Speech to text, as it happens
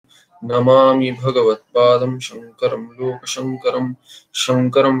नमामि भगवत्पादं शङ्करं लोकशङ्करं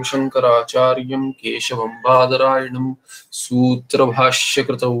शङ्करं शङ्कराचार्यं केशवं बादरायणं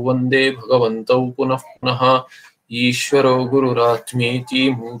सूत्रभाष्यकृतौ वन्दे भगवन्तौ पुनः पुनः ईश्वरो गुरुरात्मेति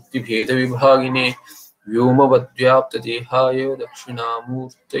मूर्तिभेदविभागिने व्योमवद्व्याप्तदेहाय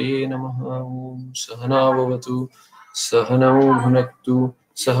दक्षिणामूर्तये नमः। ॐ सहना भवतु सहनौ भुनक्तु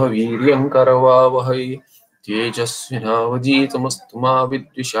सह वीर्यं करवावहै तेजस्विनावधीतमस्तु मा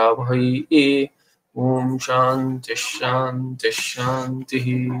विद्विषावहै। ॐ शान्तिः शान्तिः शान्तिः।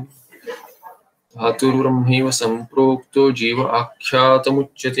 धातुर्ब्रह्मैव सम्प्रोक्तो जीव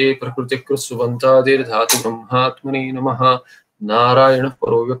आख्यातमुच्यते प्रकृतिकृत्सुबन्तादिर्धातु ब्रह्मात्मने नमः। नारायणः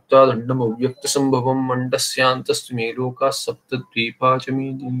परो व्यक्तादण्डमव्यक्तसम्भवं मण्डस्यान्तस्तु मे लोकाः सप्तद्वीपा च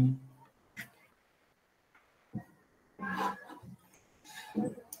मेदिनी।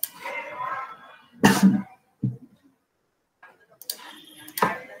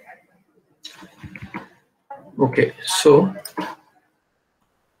 Okay, so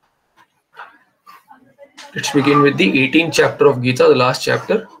let's begin with the 18th chapter of Gita, the last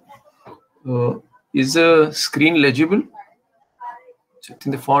chapter. Is the screen legible? I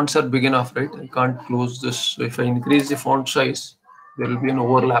think the fonts are big enough, right? I can't close this. So if I increase the font size, there will be an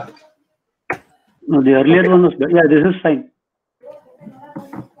overlap. No, the earlier one was better. Yeah, this is fine.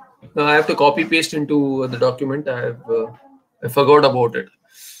 Now I have to copy paste into the document. I forgot about it.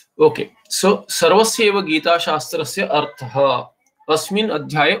 Okay, so सर्वस्यैव Gita शास्त्रस्य अर्थः अस्मिन्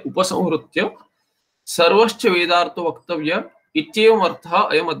अध्याये उपसंहृत्य सर्वश्च वेदार्थ वक्तव्य इत्येवम् अर्थः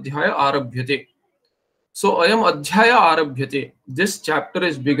अयम् अध्याय आरभ्यते. So अयम् अध्याय आरभ्यते. This chapter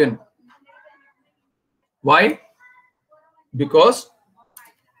is begun. Why? Because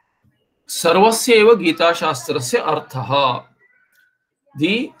सर्वस्यैव Gita शास्त्रस्य अर्थः,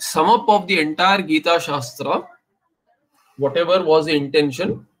 the sum up of the entire Gita Shastra, whatever was the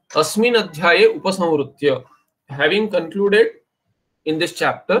intention, अस्मिन् अध्याये उपसंहृत्य, having concluded in this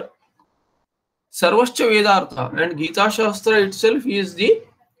chapter, सर्वश्च वेदार्थ, and Gita Shastra itself is the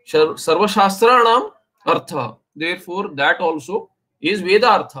serve शास्त्राणाम earth. Therefore, that also is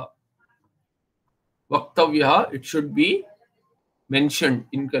Vedartha. Vaktavya, it should be mentioned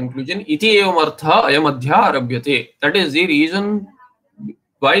in conclusion. Iti evam artha ayam adhyaya arabhyate. That is the reason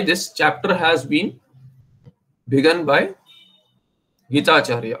why this chapter has been begun by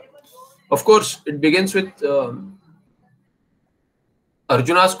Gitacharya. Of course, it begins with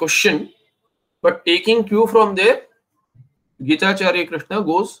Arjuna's question, but taking cue from there, Gitacharya Krishna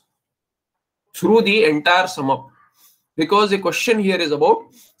goes through the entire sum up, because the question here is about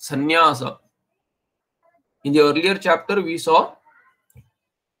sannyasa. In the earlier chapter, we saw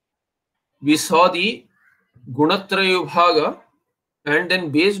the gunatraya bhaga, and then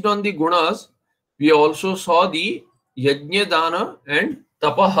based on the gunas, we also saw the yajna, dana and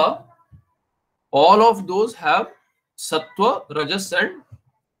tapaha. All of those have sattva, rajas and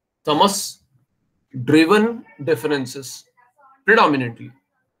tamas driven differences predominantly.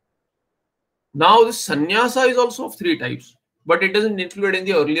 Now this sannyasa is also of three types, but it isn't included in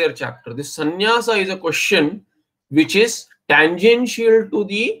the earlier chapter. This sannyasa is a question which is tangential to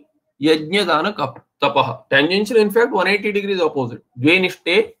the yajna, dana, tapaha. Tangential, in fact, 180 degrees opposite.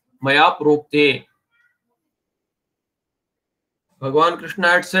 Dvenishte maya prokte. Bhagavan Krishna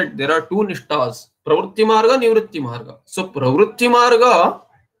had said there are two nishtas, pravritti marga, nivritti marga. So pravritti marga,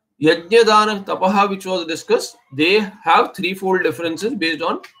 yajna, dana, tapaha, which was discussed, they have threefold differences based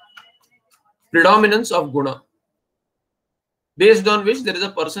on predominance of guna, based on which there is a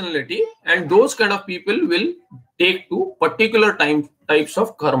personality, and those kind of people will take to particular types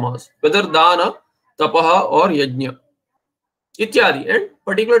of karmas, whether dana, tapaha or yajna, ityadi, and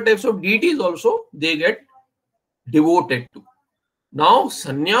particular types of deities also they get devoted to. Now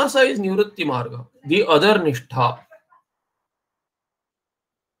sannyasa is nivritti marga, the other nishtha.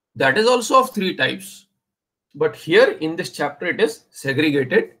 That is also of three types, but here in this chapter it is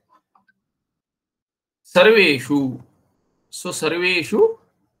segregated. Sarveshu. So Sarveshu,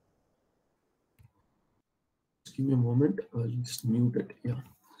 just give me a moment, I'll just mute it. Yeah.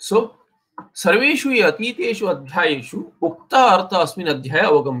 So Sarveshu atiteshu adhyayeshu ukta artha asmin adhyaya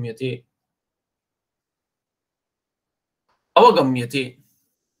avagamyate. Avagamyate.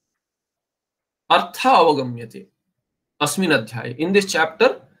 Artha avagamyate. Asmin adhyaya. In this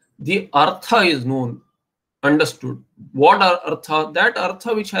chapter, the artha is known, understood. What are artha? That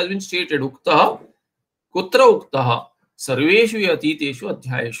artha which has been stated, ukta. Kutra uktaha sarveshu yatiteshu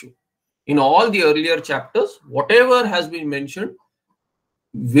adhyayeshu. In all the earlier chapters, whatever has been mentioned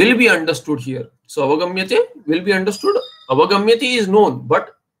will be understood here. So avagamyate will be understood. Avagamyate is known,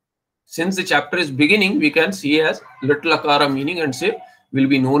 but since the chapter is beginning, we can see as little akara meaning and say will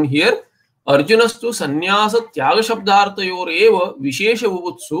be known here. Arjunastu sannyasa tyaga shabdartayorev vishesha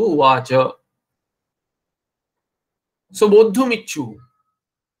vubutsu uvacha. So bodhumichu,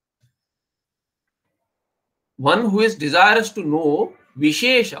 one who is desirous to know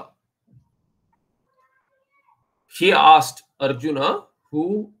vishesha, he asked Arjuna,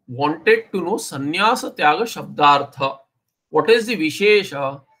 who wanted to know sannyasa tyaga shabdartha. What is the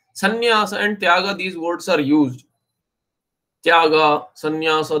vishesha? Sannyasa and tyaga, these words are used. Tyaga,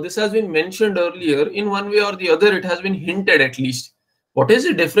 sannyasa, this has been mentioned earlier. In one way or the other, it has been hinted at least. What is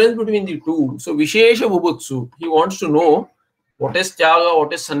the difference between the two? So vishesha bubutsu, he wants to know what is tyaga,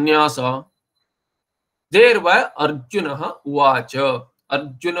 what is sannyasa. Thereby Arjuna uvacha.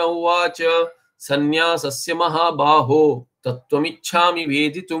 Arjuna uvacha sannyasasya mahabaho tattvamichhami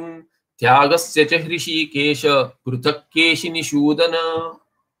veditum tyagasya cha hrishikesha pruthakkeshi nishudana.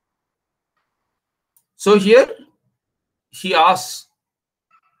 So here he asks,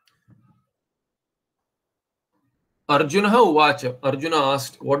 Arjuna uvacha. Arjuna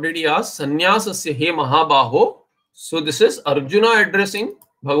asked, what did he ask? Sannyasasya he mahabaho. So this is Arjuna addressing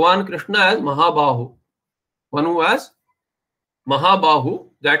Bhagavan Krishna as Mahabahu. One who has Mahabahu,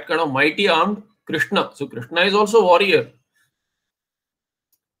 that kind of mighty armed Krishna. So Krishna is also warrior.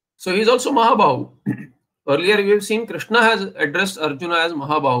 So he is also Mahabahu. Earlier we have seen Krishna has addressed Arjuna as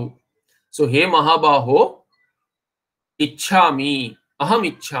Mahabahu. So he Mahabaho, ichhami, aham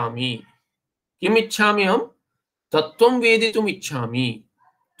ichhami. Kim ichhami aham? Tattvam veditum ichhami.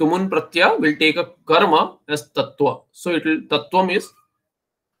 Tumun pratyaya will take a karma as tattva. So it will, tattvam is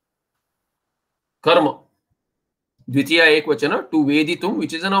karma. Dvitiya ekvachana, to veditum,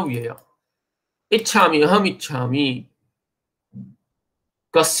 which is an avyaya. Ichhami, aham ichhami.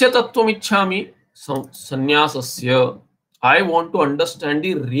 Kasya tattvam ichhami? Sannyasasya. I want to understand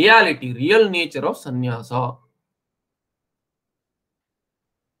the reality, real nature of sannyasa.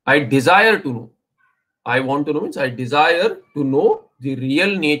 I desire to know. I want to know means I desire to know the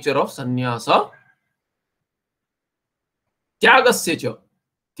real nature of sannyasa. Tyagasya cha.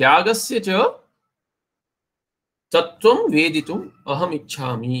 Tyagasya cha tattvam veditum aham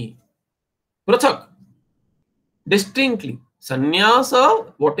ichhami. Prathak. Distinctly.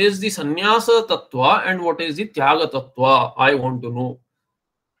 Sannyasa, what is the sannyasa tattva and what is the tyaga tattva? I want to know.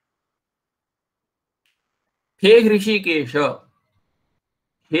 He Hrishikesha.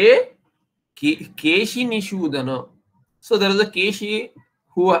 He Keshi Nishudana. So there is a Keshi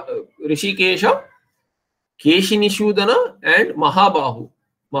who Rishikesha, Keshi Nishudana and Mahabahu.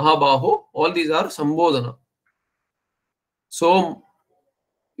 Mahabahu, all these are Sambodhana. So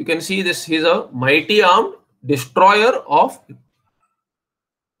you can see this, he is a mighty armed destroyer of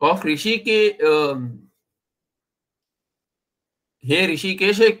Rishikesh. Hey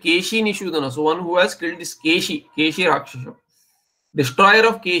Rishikesha, Keshi Nishudana. So one who has killed this Keshi Rakshasa. Destroyer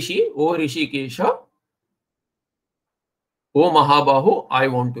of Keshi, O Rishikesha, O Mahabahu, I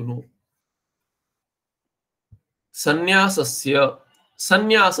want to know. Sannyasasya.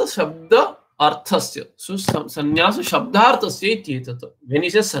 Sannyasa Shabda Arthasya. So Sannyasa Shabdarthasya ityetat. When he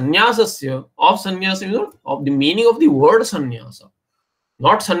says Sannyasasya, of Sannyasa, of the meaning of the word Sannyasa.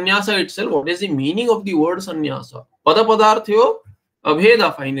 Not Sannyasa itself, what is the meaning of the word Sannyasa? Pada Padarthyo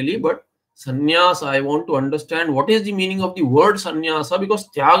Abheda finally, but Sannyasa, I want to understand what is the meaning of the word Sannyasa, because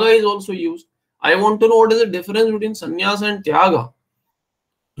Tyaga is also used. I want to know what is the difference between Sannyasa and Tyaga.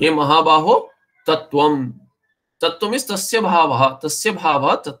 He Mahabaho Tattvam. Tattvam is Tasya Bhavaha. Tasya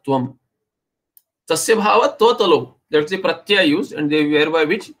Bhavaha Tattvam. Tasya Bhava Totalo. That's the Pratyaya used, and they whereby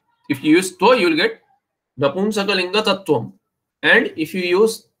which, if you use To, you will get Napunsakalinga Tattvam. And if you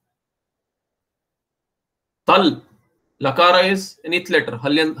use Tal, Lakara is an it letter,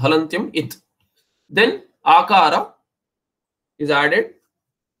 Halantyam it. Then Akara is added,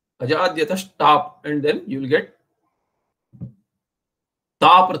 Ajadyata stop, and then you will get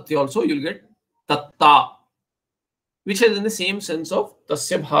Ta Pratyaya also, you will get Tatta, which is in the same sense of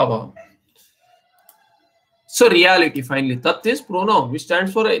Tasya Bhava. So reality finally. Tat is pronoun, which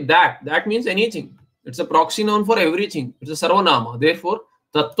stands for that. That means anything. It's a proxy noun for everything. It's a sarvanama. Therefore,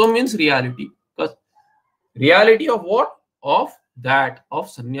 Tattva means reality. Because reality of what? Of that, of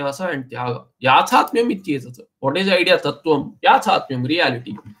sannyasa and tyaga. Yathatmyam ityetat. What is the idea? Tattvam. Yathatmyam,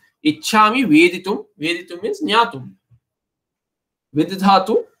 reality. Ichhami veditum. Veditum means jnatum.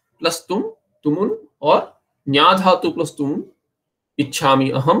 Vididhatu plus tum, tumun, or jnadhatu plus tumun.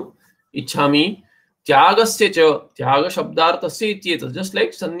 Ichhami aham. Ichhami tyagasya cha. Tyaga shabdarthasya ityetat. Just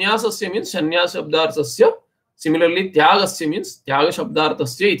like sannyasasya means sannyasa shabdarthasya. Similarly, tyagasya means tyaga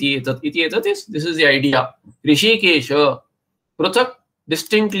shabdarthasya ityetat. Ityetat is, this is the idea. Rishikesha. Prathak,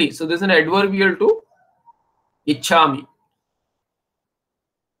 distinctly. So this is an adverbial to ichhami.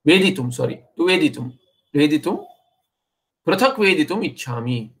 Veditum, sorry, to veditum. Veditum. Prathak veditum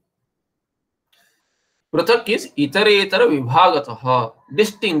ichhami. Prathak is itaretara vibhagataha,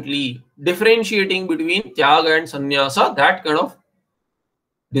 distinctly differentiating between tyaga and sannyasa. That kind of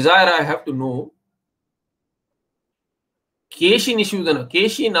desire I have to know. Keshi nishudana.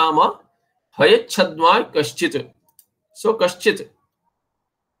 Keshi nama hayachadma kaschit. So kaschit.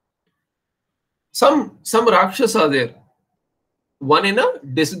 Some rakshasa there. One in a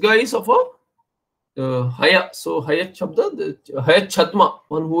disguise of a haya. So hayat shabda, hayat chadma,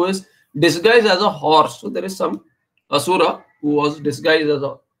 one who is disguised as a horse. So there is some asura who was disguised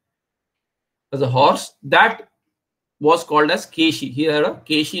as a horse. That was called as Keshi. He had a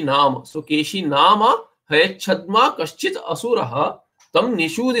Keshi Nama. So Keshi Nama hayat chadma kaschit asuraha tam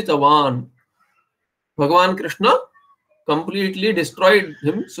nishuditavan. Bhagavan Krishna completely destroyed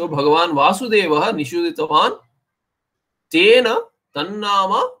him. So Bhagavan Vasudeva nishuditavan tena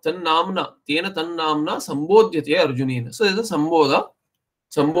tannama tena tannamna sambodhyate arjunena. So there's a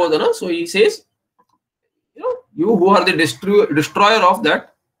sambodhana. So he says, you who are the destroyer of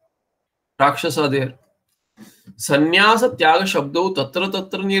that rakshasa there. Sannyasa tyaga shabdau tatra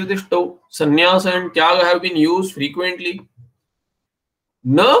nirdishtau. Sannyasa and tyaga have been used frequently.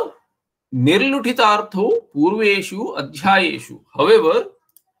 Na nirlutitartho purveshu adhyayeshu. However,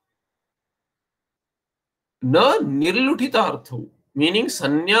 na nirlutitartho, meaning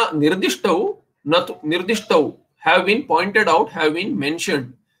sanya nirdishtau, not nirdishtau, have been pointed out, have been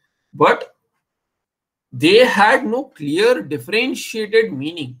mentioned, but they had no clear differentiated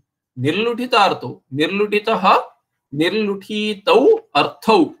meaning. Nirlutitartho, nirlutitaha, nirlutitau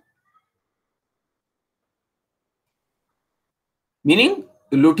arthau. Meaning,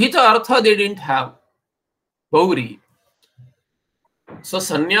 lutita artha they didn't have. Bauri. So,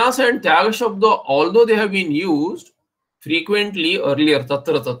 sannyasa and tyaga shabda, although they have been used frequently earlier,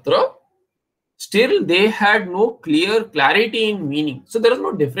 tatra, still they had no clear clarity in meaning. So, there is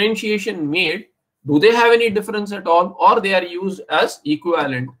no differentiation made. Do they have any difference at all, or they are used as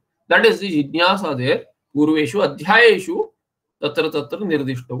equivalent? That is the jidnyasa there. Purveshu adhyayeshu tatra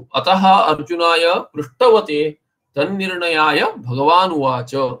nirdishtau. Ataha arjunaya prushtavate tannirnayaya bhagavan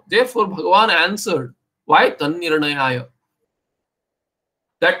uvacha. Therefore, Bhagavan answered. Why tannirnayaya?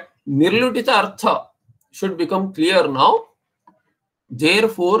 That nirlutita artha should become clear now.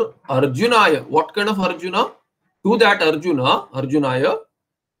 Therefore, Arjunaya, what kind of Arjuna? To that Arjunaya,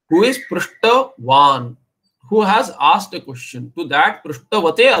 who is Prishtavan, who has asked a question. To that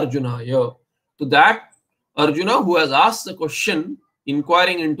Prishtavate Arjunaya, to that Arjuna who has asked a question,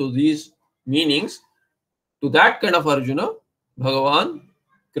 inquiring into these meanings, to that kind of Arjuna, Bhagavan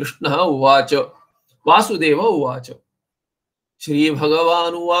Krishna uvacha, Vasudeva uvacha. Shri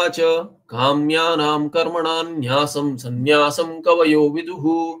Bhagavan uvacha kamyanam karmananyasam sannyasam kavayo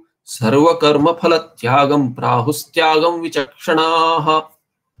viduhu sarva karma phalatyagam prahustyagam vichakshanaha.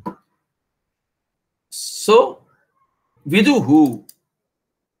 So, viduhu,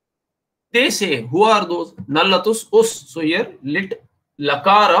 they say, who are those? Nallatus us. So here, lit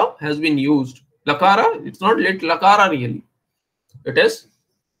lakara has been used. Lakara, it's not lit lakara really. It is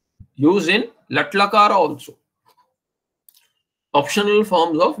used in lat lakara also. Optional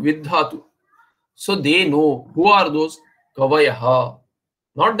forms of vidhatu. So they know. Who are those? Kavayaha.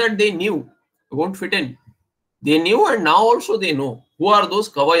 Not that they knew. It won't fit in. They knew and now also they know. Who are those?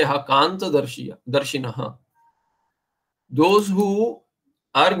 Kavayaha kanta darshinaha. Those who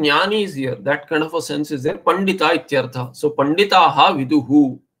are jnanis here. That kind of a sense is there. Pandita ityartha. So panditaha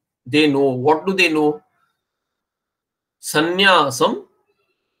viduhu. They know. What do they know? Sannyasam.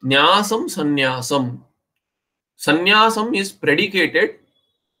 Nyasam sannyasam. Sannyasam is predicated.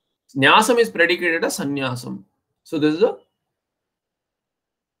 Nyasam is predicated as sannyasam. So this is a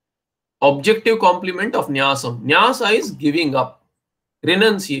objective complement of nyasam. Nyasa is giving up,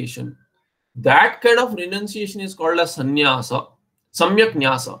 renunciation. That kind of renunciation is called as sannyasa, samyak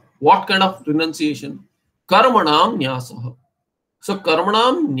nyasa. What kind of renunciation? Karmanam nyasa. So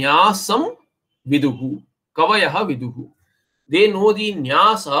karmanam nyasam viduhu, kavayaha viduhu. They know the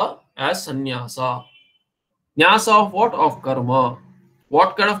nyasa as sannyasa. Nyasa of what? Of karma.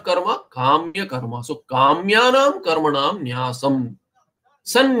 What kind of karma? Kamya karma. So kamyanam karmanam nyasam.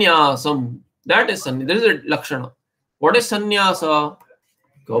 Sannyasam. That is sannyasa. There is a lakshana. What is sannyasa?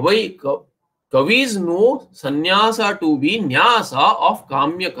 Kavis know sannyasa to be nyasa of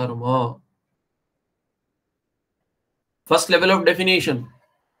kamya karma. First level of definition.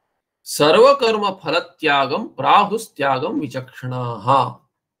 Sarva karma phalatyagam prahustyagam vichakshanaha.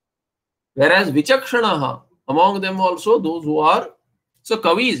 Whereas vichakshanaha, among them also those who are, so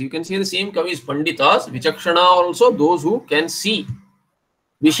kavis, you can see the same kavis, panditas, vichakshana also those who can see.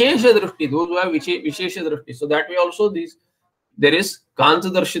 Vishesha drishti, those who have vishesha drishti. So that way also there is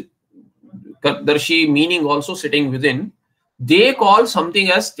Kantadarshi meaning also sitting within. They call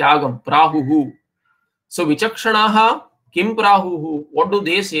something as tyagam, prahuhu. So vichakshanaha kim prahuhu. What do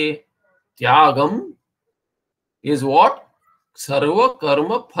they say? Tyagam is what? Sarva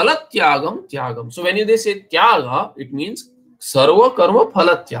karma phalatyagam tyagam. So when they say tyaga, it means sarva karma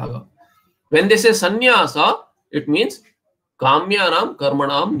phalatyaga. When they say sannyasa, it means kamyanam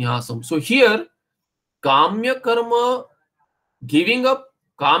karmanam nyasam. So here, kamya karma, giving up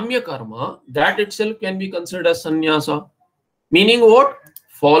kamya karma, that itself can be considered as sannyasa. Meaning what?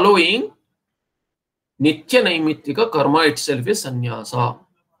 Following nitya naimittika karma itself is sannyasa.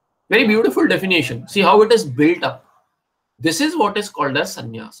 Very beautiful definition. See how it is built up. This is what is called as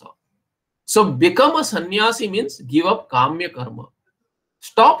sannyasa. So become a sannyasi means give up kamya karma.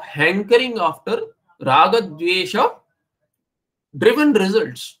 Stop hankering after raga dvesha driven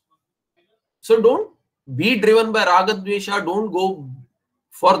results. So don't be driven by raga dvesha. Don't go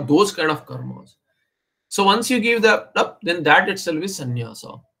for those kind of karmas. So once you give that up, then that itself is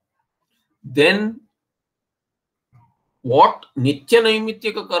sannyasa. Then what nitya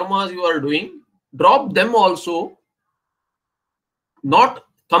naimittika karmas you are doing, drop them also. Not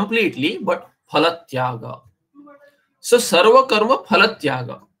completely, but phalatyaga. So sarva karma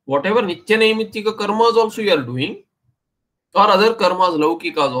phalatyaga. Whatever nitya naimittika karmas also you are doing, or other karmas,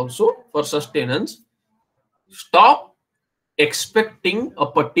 laukikas also for sustenance, stop expecting a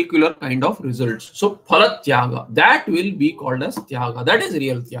particular kind of results. So phalatyaga, that will be called as tyaga. That is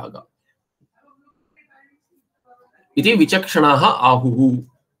real tyaga. Iti vichakshanaha ahuhu,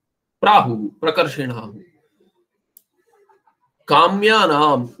 prahuhu, prakarshinahu.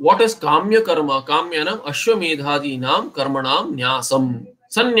 Kamyanam. What is kamya karma? Kamyanam ashwamedhadinam karmanam nyasam.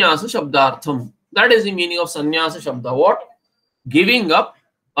 Sannyasa shabdartham. That is the meaning of sannyasa shabda. What? Giving up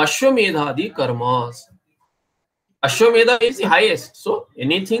ashwamedhadi karmas. Ashwamedha is the highest. So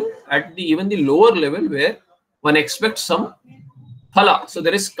anything at even the lower level where one expects some phala. So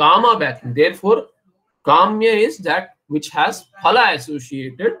there is kama backing. Therefore, kamya is that which has phala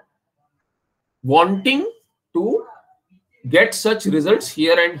associated, wanting to get such results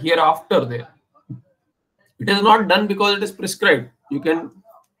here and hereafter there. It is not done because it is prescribed. You can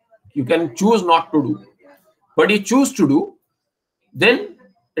choose not to do, but you choose to do, then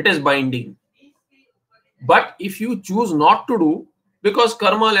it is binding. But if you choose not to do, because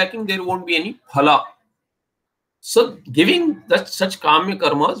karma lacking, there won't be any phala. So giving such kamya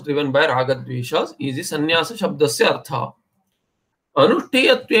karmas driven by raga dveshas is the sannyasa shabdasya artha.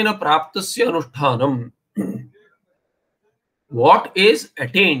 Anushteyatvena praptasya anushtanam. What is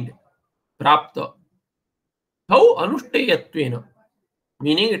attained? Prapta. How? Anushteyatvena.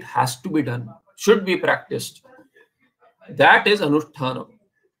 Meaning it has to be done, should be practiced. That is anusthana.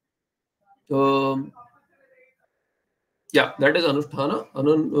 Yeah, that is anusthana.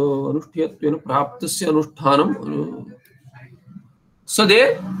 Anushtyatvena praptasya anushtanam. So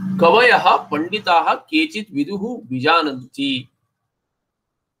there, kavayaha panditaha kechit viduhu vijananti.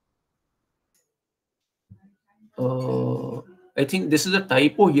 I think this is a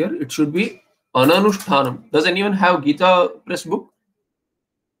typo here. It should be ananushtanam. Does anyone have Gita press book?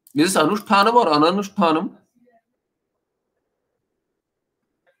 Is this anushtanam or ananushtanam?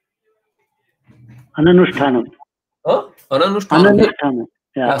 Ananushtanam. Ananushtanam. Ananushtanam.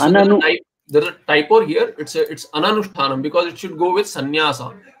 Yeah, so there's a typo here. It's ananushtanam because it should go with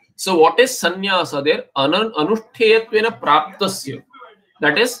sannyasa. So what is sannyasa there? Anushteyatvena praptasya.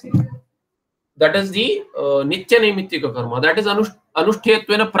 That is the nitya naimittika karma. That is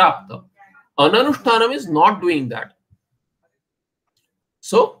anushteyatvena prapta. Ananushtanam is not doing that.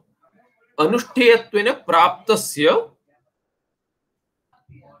 So anushteyatvena praptasya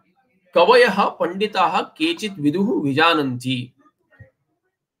kavayaha panditaha kechit viduhu vijananti.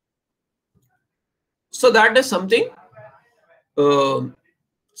 So that is something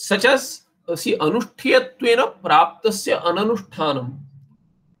such as see anushthiyatvena praptasya ananushtanam.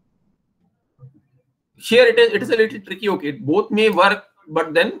 Here it is a little tricky. Okay, both may work,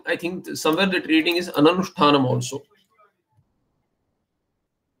 but then I think somewhere the reading is ananushtanam also.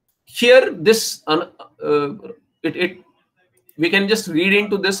 Here this we can just read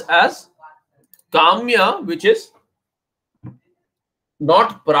into this as kamya, which is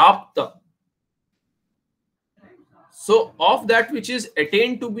not prapta. So of that which is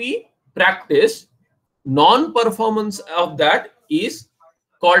attained to be practiced, non-performance of that is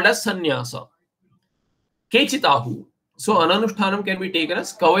called as sannyasa. Kechitahu. So ananushtanam can be taken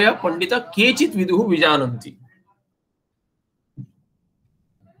as kavaya pandita kechit viduhu vijananti.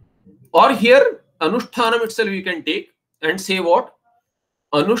 Or here anushtanam itself you can take and say what?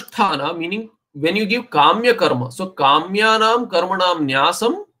 Anusthana, meaning when you give kamya karma. So kamyanam karmanam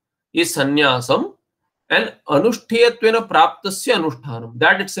nyasam is sannyasam, and anushthayatvena praptasya anushtanam.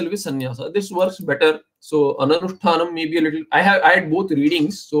 That itself is sannyasa. This works better. So ananushtanam may be a little. I had both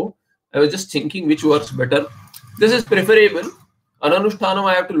readings, so I was just thinking which works better. This is preferable. Ananushtanam,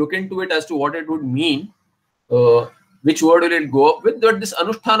 I have to look into it as to what it would mean. Which word will it go up with? But this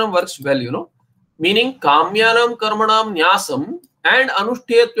anushtanam works well, you know. Meaning kamyanam karmanam nyasam and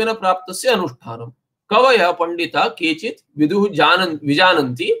anushtayatvena praptasya anushtanam. Kavaya pandita kechit viduhu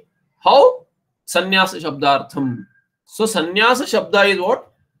vijananti. How? Sannyasa shabdartham. So sannyasa shabda is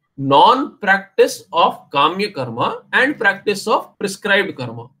what? Non-practice of kamya karma and practice of prescribed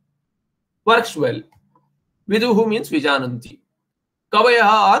karma. Works well. Viduhu means vijananti. Kavaya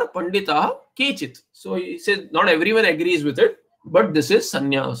are pandita kechit. So he says not everyone agrees with it, but this is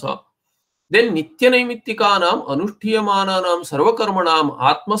sannyasa. Then nityanaimittikanam anushtiyamananam sarvakarmanam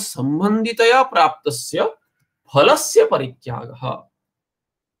atma sambanditaya praptasya phalasya parityagaha.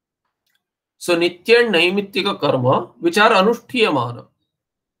 So nitya and naimittika karma, which are anushtiyamana.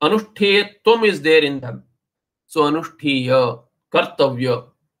 Anushteyatvam is there in them. So anushtiya, kartavya,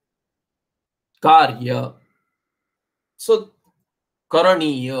 karya. So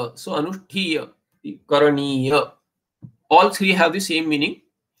karaniya. So anushtiya, karaniya. All three have the same meaning.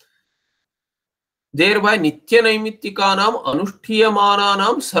 Thereby nitya naimittikanam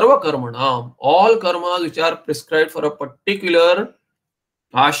anushtiyamananam sarvakarmanam. All karmas which are prescribed for a particular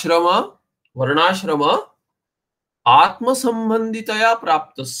ashrama, varnashrama, atma sambanditaya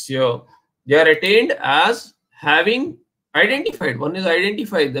praptasya. They are attained as having identified. One is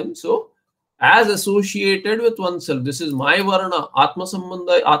identified them. So as associated with oneself. This is my varna. Atma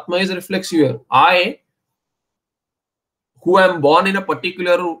sambandha. Atma is reflexive here. I, who am born in a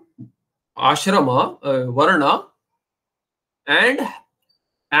particular ashrama, varna, and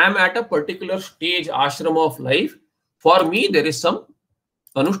am at a particular stage, ashrama of life. For me, there is some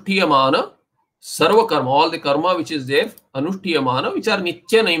anushtiyamana, sarva karma, all the karma which is there, anushtiyamana, which are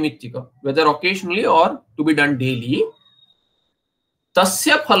nitya naimittika, whether occasionally or to be done daily.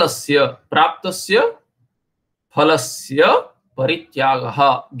 Tasya phalasya, praptasya phalasya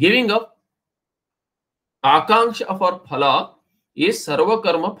parityagaha. Giving up akanksha for phala is sarva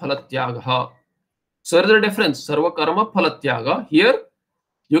karma phalatyagaha. So there is a difference. Sarva karma phalatyaga. Here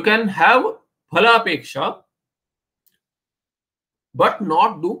you can have phalapeksha but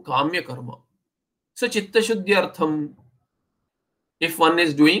not do kamya karma. So chitta shuddhi artham, if one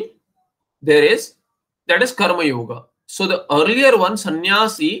is doing, there is, that is karma yoga. So the earlier one,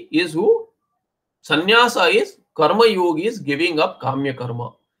 sannyasi, is who? Sannyasa is karma yogi, is giving up kamya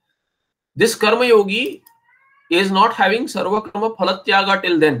karma. This karma yogi is not having sarva karma phalatyaga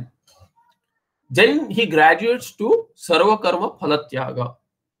till then. Then he graduates to sarva karma phalatyaga.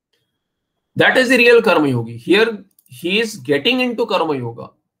 That is the real karma yogi. Here he is getting into karma yoga.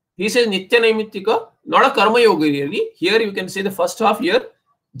 He says nitya naimittika, not a karma yogi really. Here you can say the first half here,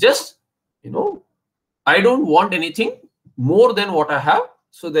 just, you know, I don't want anything more than what I have.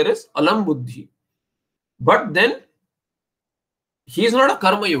 So there is alam buddhi. But then he is not a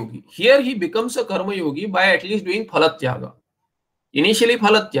karma yogi. Here he becomes a karma yogi by at least doing phalatyaga. Initially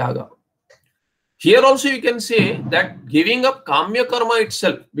phalatyaga. Here also you can say that giving up kamya karma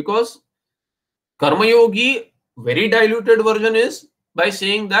itself, because karma yogi, very diluted version is by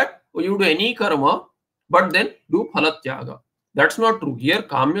saying that you do any karma but then do phalatyaga. That's not true. Here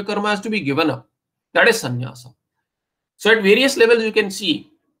kamya karma has to be given up. That is sannyasa. So at various levels you can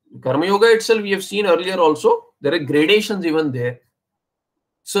see karma yoga itself, we have seen earlier also, there are gradations even there.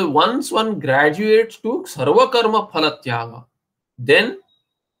 So once one graduates to sarva karma phalatyaga, then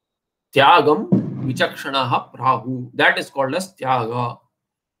tyagam vichakshanaha prahu, that is called as tyaga.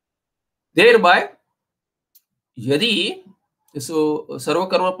 Thereby yadi, so sarva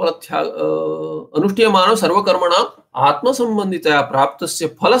karma phalatyaga anushtyamana sarva karmana atma sambanditaya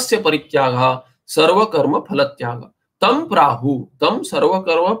praptasya phalasya parityagaha sarva karma phalatyaga. Tam prahu, tam sarva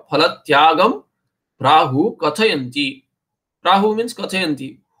karma phalatyagam prahu kathayanti. Prahu means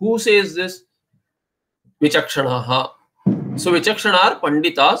kathayanti. Who says this? Vichakshanaha. So vichakshana are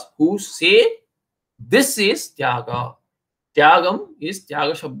panditas who say this is tyaga. Tyagam is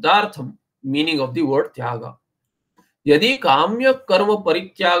tyaga shabdartham, meaning of the word tyaga. Yadi kamya karma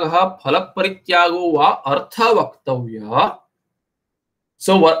parityagaha phala parityago va artha vaktavya.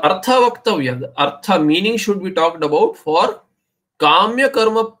 So artha vaktavya, the artha meaning should be talked about for kamya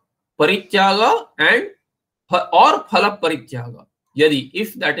karma parityaga and or phala parityaga. Yadi,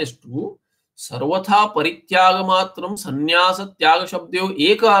 if that is true, sarvatha parityaga matram sannyasa tyaga shabdyo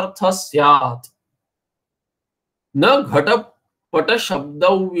eka artha syat. Na ghata pata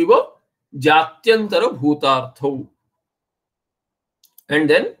shabdau viva jatyantara bhutarthau. And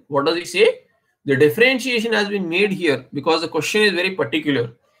then what does he say? The differentiation has been made here because the question is very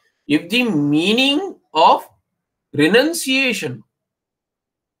particular. If the meaning of renunciation,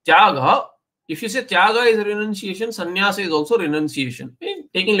 tyaga, if you say tyaga is renunciation, sannyasa is also renunciation,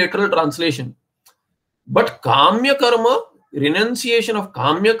 taking literal translation. But kamya karma, renunciation of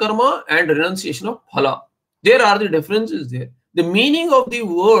kamya karma and renunciation of phala, there are the differences there. The meaning of the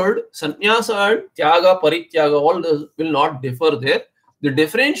word sannyasa and tyaga, parityaga, all those will not differ there. The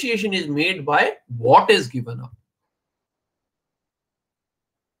differentiation is made by what is given up.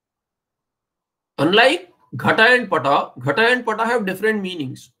 Unlike ghata and pata have different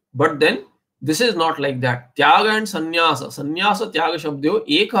meanings. But then this is not like that. Tyaga and sannyasa, tyaga shabdyo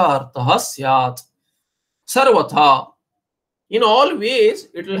eka artha syat. Sarvatha. In all ways,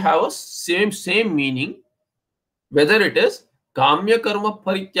 it will have a same meaning, whether it is kamya karma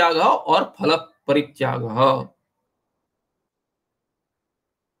parityaga or phala parityaga.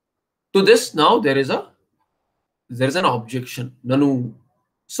 To this now there is an objection. Nanu.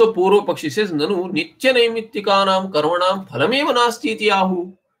 So Purva Pakshi says, Nanu nitya naimittikanam karmanam phalameva nasti iti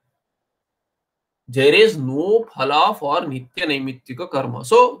ahu. There is no phala for nitya naimittika karma.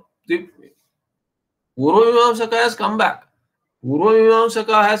 So the Purva Mimamsaka has come back. Purva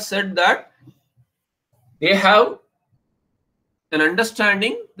Mimamsaka has said that they have an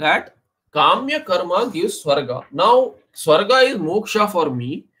understanding that kamya karma gives swarga. Now swarga is moksha for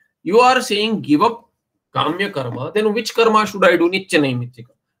me. You are saying give up kamya karma. Then which karma should I do? Nitya naimittika.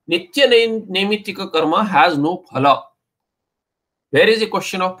 Nitya naimittika karma has no phala. Where is the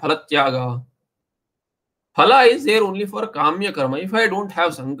question of phalatyaga? Phala is there only for kamya karma. If I don't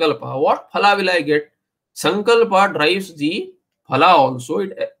have sankalpa, what phala will I get? Sankalpa drives the phala also.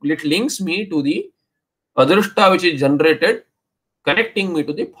 It links me to the adrishta which is generated, connecting me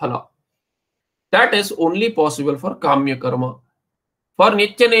to the phala. That is only possible for kamya karma. For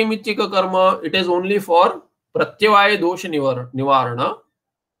nitya naimittika karma, it is only for pratyavaya dosha nivarana.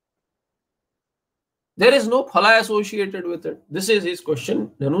 There is no phala associated with it. This is his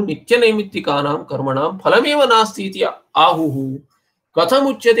question. Nanu nitya naimittikanam karmanam phalameva nasti iti ahuhu. Katham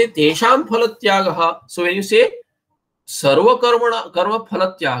uchyate tesham phalatyagaha. So when you say sarva karma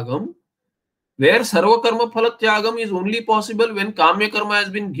phalatyagam, where sarva karma phalatyagam is only possible when kamya karma has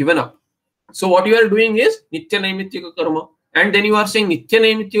been given up. So what you are doing is nitya naimittika karma. And then you are saying nitya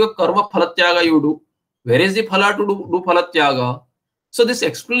naimittika karma phalatyaga you do. Where is the phala to do phalatyaga? So this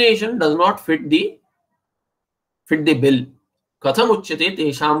explanation does not fit the bill. Katham uchyate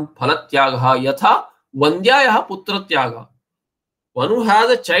tesham phalatyagaha yatha vandyayaha putratyaga. One who has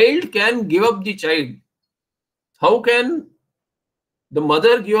a child can give up the child. How can the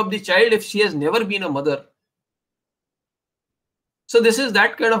mother give up the child if she has never been a mother? So this is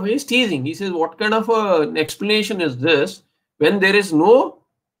that kind of, he's teasing. He says, what kind of an explanation is this? When there is no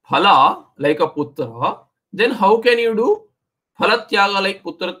phala like a putra, then how can you do phalatyaga like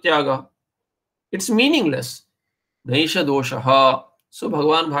putratyaga? It's meaningless. Naisha doshaha. So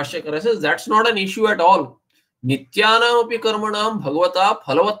Bhagavan Bhashyakara says that's not an issue at all. Nityanam api karmanam bhagavata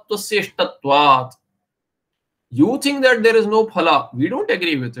phalavattvasya ishtatvat. You think that there is no phala. We don't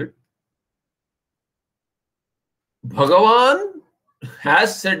agree with it. Bhagavan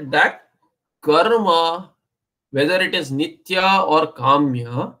has said that karma, whether it is nitya or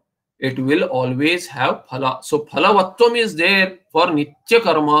kamya, it will always have phala. So phalavatvam is there for nitya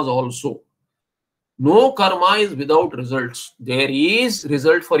karmas also. No karma is without results. There is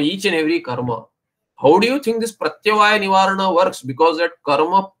result for each and every karma. How do you think this pratyavaya nivarana works? Because that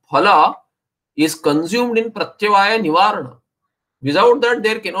karma phala is consumed in pratyavaya nivarana. Without that,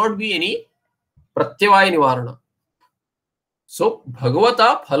 there cannot be any pratyavaya nivarana. So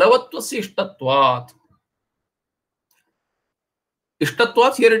bhagavata phalavattvasya ishtatvat.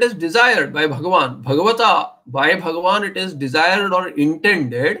 Ishtatvat, here it is desired by Bhagavan. Bhagavata, by Bhagavan it is desired or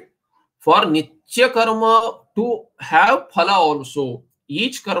intended for nitya karma to have phala also.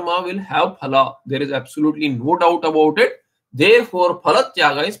 Each karma will have phala. There is absolutely no doubt about it. Therefore,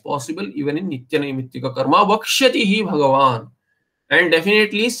 phalatyaga is possible even in nitya naimittika karma. Vakshyatihi Bhagavan. And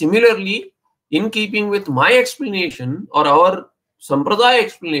definitely, similarly, in keeping with my explanation or our sampradaya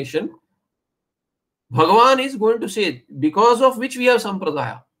explanation, Bhagavan is going to say, because of which we have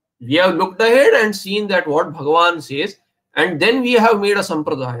sampradaya. We have looked ahead and seen that what Bhagavan says, and then we have made a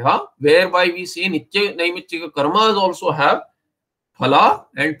sampradaya whereby we say nitya naimittika karmas also have phala,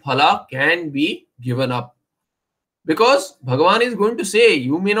 and phala can be given up. Because Bhagavan is going to say,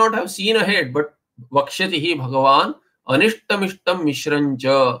 you may not have seen ahead, but Vakshyatihi Bhagavan anishtam ishtam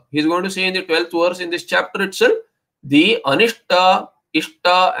mishrancha. He is going to say in the 12th verse in this chapter itself, The Anishta,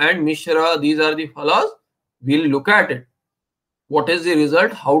 Ishta and Mishra, these are the phalas. We'll look at it. What is the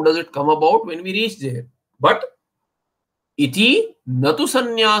result? How does it come about when we reach there? But iti natu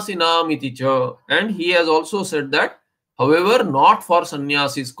sannyasinam iti cha. And he has also said that, however, not for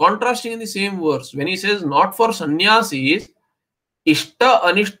sannyasis. Contrasting in the same verse. When he says not for sannyasis, Ishta,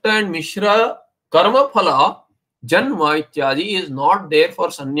 Anishta and Mishra karma phala, janma ityadi is not there for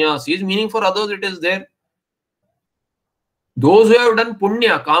sannyasis, meaning for others it is there. Those who have done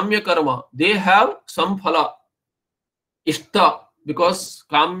punya, kamya karma, they have some phala. Ishta, because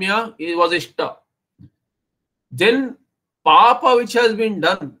kamya was ishta. Then papa which has been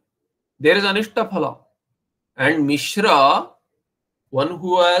done, there is anishta phala. And Mishra, one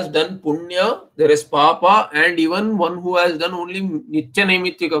who has done punya, there is papa, and even one who has done only nitya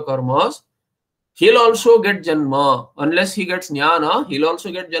naimittika karmas, he'll also get janma. Unless he gets jnana, he'll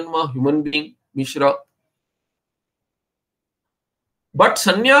also get janma, human being, Mishra. But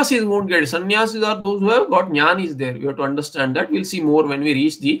sannyasis won't get it. Sannyasis are those who have got jnana is there. You have to understand that. We'll see more when we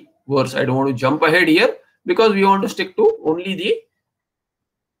reach the verse. I don't want to jump ahead here because we want to stick to only the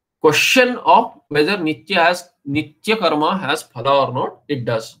question of whether nitya karma has phala or not. It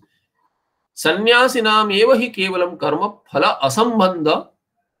does. Sannyasinam eva hi kevalam karma phala asambandha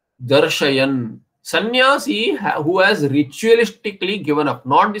darshayan. Sannyasi who has ritualistically given up,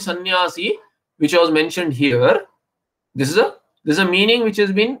 not the sannyasi which was mentioned here. This is a meaning which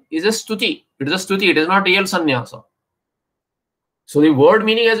has been is a stuti. It is a stuti. It is not real sannyasa. So the word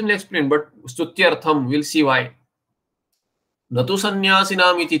meaning has been explained, but stutyartham, we'll see why. Natu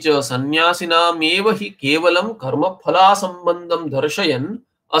sannyasinam iti cha sannyasinam eva hi kevalam karma phala sambandham darshayan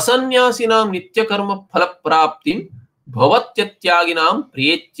asanyasinam nitya karma phala praptim bhavatyattyaginam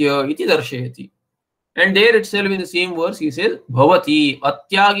priyetya iti darshayati. And there itself in the same verse he says bhavati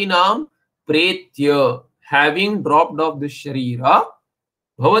attyaginam priyetya, having dropped off this sharira,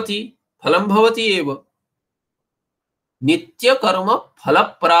 bhavati phalam bhavati eva nitya karma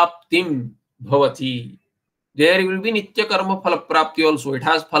phala praptim bhavati. There will be nitya karma phala prapti also. It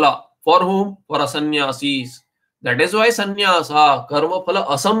has phala. For whom? For asannyasis. That is why sannyasa, karma phala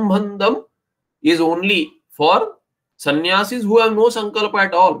asambandham is only for sannyasis who have no sankalpa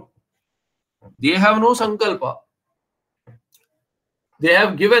at all. They have no sankalpa. They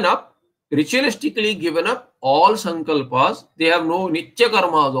have given up, ritualistically given up all sankalpas. They have no nitya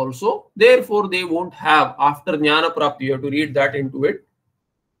karmas also. Therefore, they won't have after jnana prapti. You have to read that into it.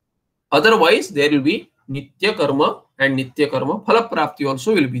 Otherwise, there will be nitya karma and nitya karma phala prapti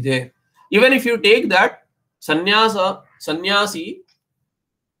also will be there. Even if you take that sannyasi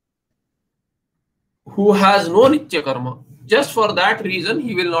who has no nitya karma, just for that reason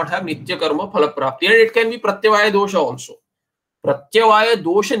he will not have nitya karma phala prapti, and it can be pratyavaya dosha also. Pratyavaya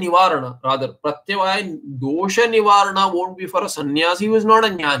dosha nivarana, rather pratyavaya dosha nivarana won't be for a sannyasi who is not a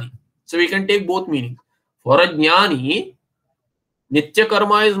jnani. So we can take both meanings. For a jnani, nitya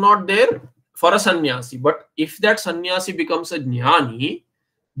karma is not there for a sannyasi, but if that sannyasi becomes a jnani,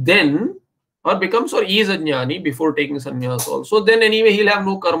 then or becomes or is a jnani before taking sannyas also, then anyway he'll have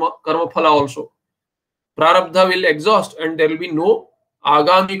no karma phala also. Prarabdha will exhaust and there will be no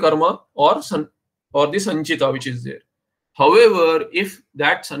agami karma or the sanchita which is there. However, if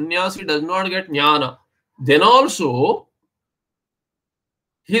that sannyasi does not get jnana, then also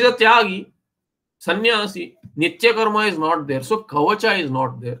he is a tyagi, sannyasi, nitya karma is not there. So kavacha is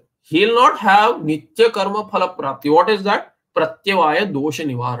not there. He will not have nitya karma phala prapti. What is that? Pratyavaya dosha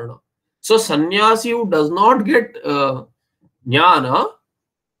nivarana. So sannyasi who does not get jnana,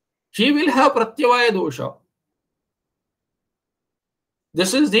 he will have pratyavaya dosha.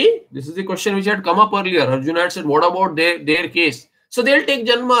 This is the question which had come up earlier. Arjuna had said, what about their case? So they'll take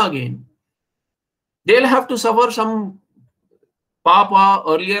janma again. They'll have to suffer some papa,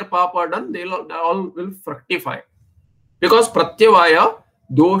 earlier papa done. They'll all will fructify. Because pratyavaya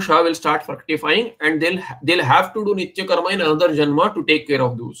dosha will start fructifying and they'll have to do nitya karma in another janma to take care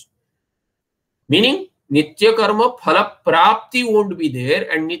of those. Meaning, nitya karma phala prapti won't be there,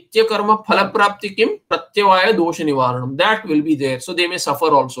 and nitya karma phala prapti kim pratyavaya dosha nivaranam, that will be there. So they may suffer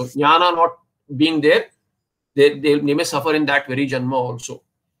also. Jnana not being there, they may suffer in that very janma also.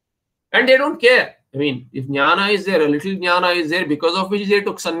 And they don't care. I mean, if jnana is there, a little jnana is there, because of which they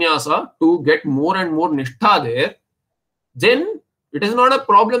took sannyasa to get more and more nishtha there, then it is not a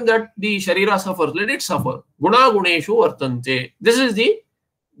problem that the sharira suffers. Let it suffer. Guna guneshu vartante. This is the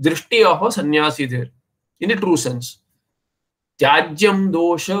drishti of a sannyasi there, in the true sense. Tyajyam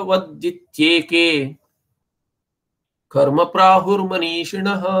dosha vadyityeke karma prahur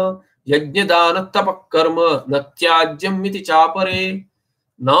manishinaha yajna dana tapak karma natyajyam iti chapare.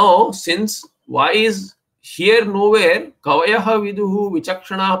 Now, since why is here nowhere Kavayaha Viduhu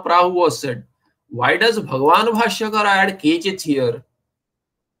Vichakshana Prahu was said. Why does Bhagavan Bhashyakara add Kechit here?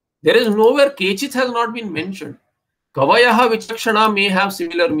 There is nowhere Kechit has not been mentioned. Kavayaha Vichakshana may have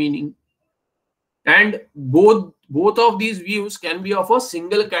similar meaning. And both of these views can be of a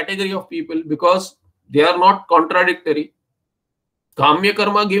single category of people because they are not contradictory. Kamya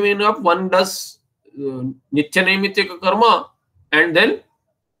karma given up, one does Nitya Naimittika karma, and then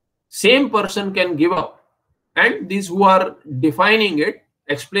same person can give up. And these who are defining it,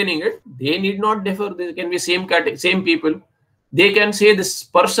 explaining it, they need not differ. They can be same people. They can say this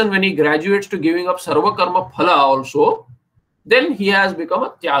person, when he graduates to giving up sarva karma phala also, then he has become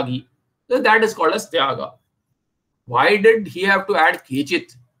a tyagi. So that is called as tyaga. Why did he have to add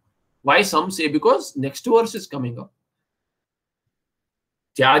kechit? Why some say? Because next verse is coming up.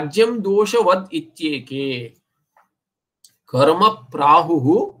 Tyajyam dosha vad ityeke karma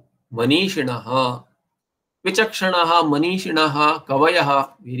prahuhu manishinaha vichakshanaha manishinaha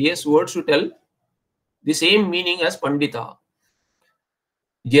kavayaha. Various words to tell the same meaning as pandita.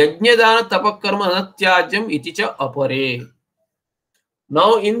 Yajnadana tapakarma natyajyam iti cha apare.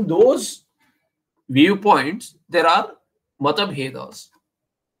 Now in those viewpoints there are matabhedas.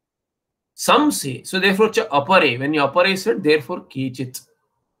 Some say, so therefore cha apare, when you apare said, therefore kechit.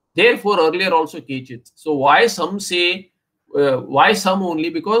 Therefore earlier also kechit. So why some say, why some only?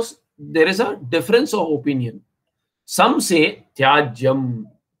 Because there is a difference of opinion. Some say tyajyam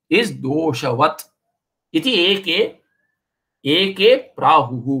is doshavat. Iti eke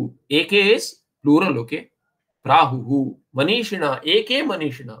prahuhu. Eke is plural, okay? Prahuhu. Manishina. Eke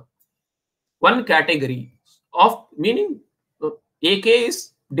manishina. One category of meaning. Eke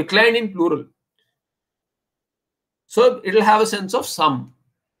is declined in plural. So it will have a sense of some.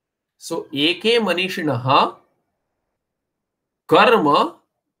 So eke manishinaha karma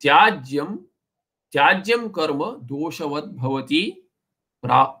tyajyam karma doshavat bhavati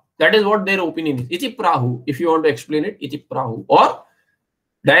pra. That is what their opinion is. Iti prahu. If you want to explain it, iti prahu. Or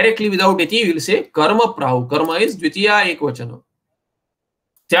directly without iti, you will say karma prahu. Karma is dvitiya ekvachana.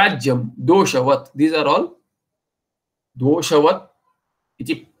 Tyajyam, doshavat. These are all doshavat.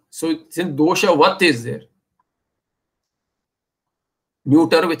 Iti. So since doshavat is there,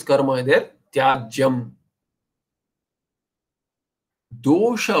 neuter with karma is there, tyajyam.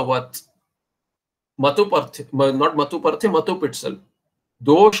 Doshavat. Matuparthe, not matuparthe, matup itself.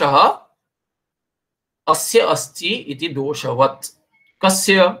 Doshaha asya asti iti doshavat.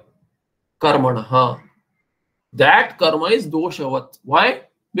 Kasya karmanaha. That karma is doshavat. Why?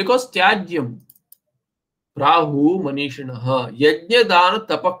 Because tyajyam prahu manishinaha yajna dana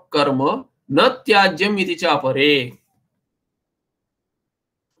tapak karma na tyajyam iti chapare.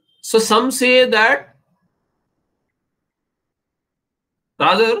 So some say that,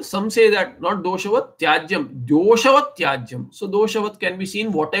 rather some say that not doshavat tyajyam, doshavat tyajyam. So doshavat can be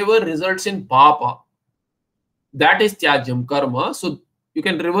seen whatever results in papa. That is tyajyam karma. So you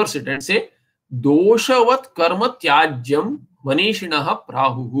can reverse it and say doshavat karma tyajyam manishinaha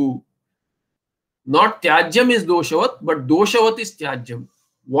prahuhu. Not tyajyam is doshavat, but doshavat is tyajyam.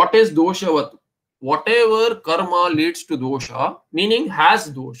 What is doshavat? Whatever karma leads to dosha, meaning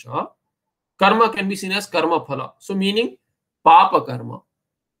has dosha, karma can be seen as karma phala. So meaning papa karma.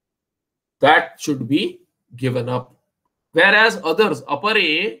 That should be given up. Whereas others,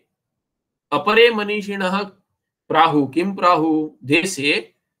 apare manishinaha prahu, kim prahu, they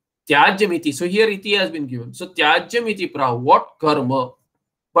say tyajyam iti. So here iti has been given. So tyajyam iti prahu. What? Karma.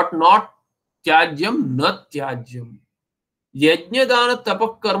 But not tyajyam, na tyajyam. Yajna dana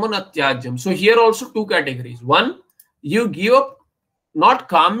tapak karma na tyajyam. So here also two categories. One, you give up not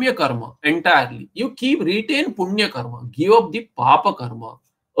kamya karma entirely. You retain punya karma. Give up the papa karma.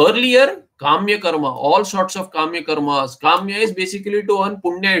 Earlier, kamya karma, all sorts of kamya karmas. Kamya is basically to earn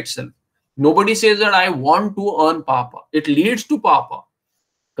punya itself. Nobody says that I want to earn papa. It leads to papa.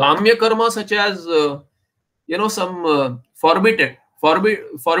 Kamya karma such as, some forbidden.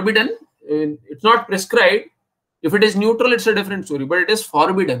 It's not prescribed. If it is neutral, it's a different story. But it is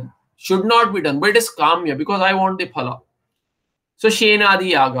forbidden. Should not be done. But it is kamya because I want the phala. So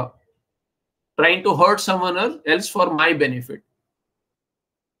shenadi yaga. Trying to hurt someone else for my benefit.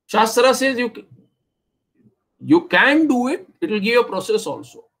 Shastra says you can do it. It will give you a process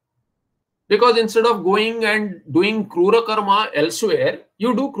also. Because instead of going and doing krura karma elsewhere,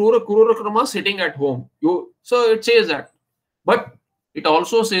 you do krura karma sitting at home. So it says that. But it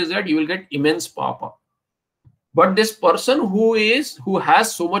also says that you will get immense papa. But this person who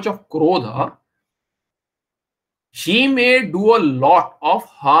has so much of krodha, he may do a lot of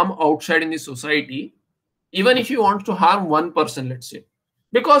harm outside in the society, even if he wants to harm one person, let's say,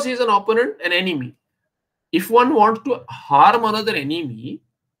 because he is an opponent, an enemy. if one wants to harm another enemy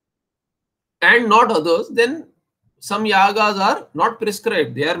and not others, then some yagas are not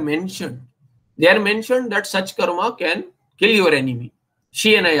prescribed. They are mentioned. They are mentioned that such karma can kill your enemy.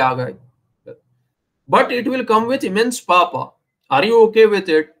 Shena yaga. But it will come with immense papa. Are you okay with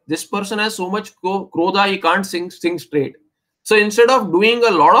it? This person has so much krodha, he can't sing straight. So instead of doing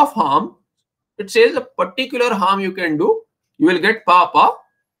a lot of harm, it says a particular harm you can do. You will get papa.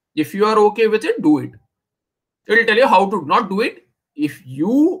 If you are okay with it, do it. It will tell you how to not do it. If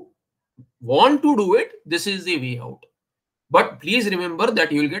you want to do it, this is the way out. But please remember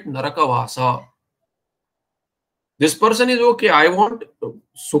that you will get narakavasa. This person is okay. I want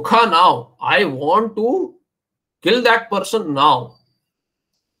sukha now. I want to kill that person now.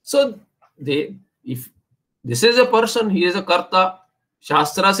 So if this is a person, he is a karta.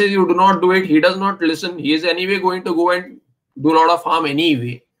 Shastra says you do not do it. He does not listen. He is anyway going to go and do a lot of harm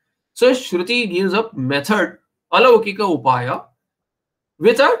anyway. So Shruti gives a method, alaukika upaya,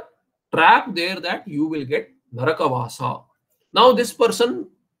 with a trap there that you will get narakavasa. Now this person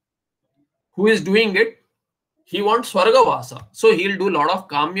who is doing it, he wants Swargavasa. So he'll do a lot of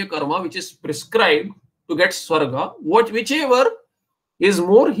Kamya karma which is prescribed to get Swarga. Whichever is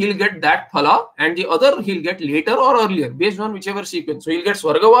more, he'll get that phala, and the other he'll get later or earlier based on whichever sequence. So he'll get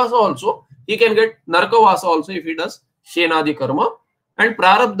Swargavasa also. He can get Narkavasa also if he does Shenadi karma. And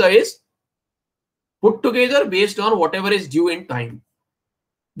Prarabdha is put together based on whatever is due in time.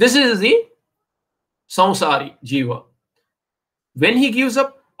 This is the Samsari Jiva. When he gives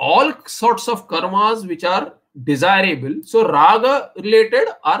up all sorts of karmas which are desirable, so Raga related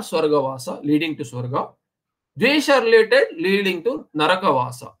are Swargavasa, leading to Swarga. Dvesha related, leading to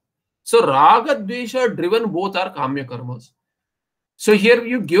Narakavasa. So Raga, Dvesha driven both are Kamya karmas. So here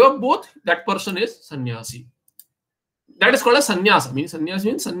you give up both, that person is sannyasi. That is called a sannyasa. Sannyasa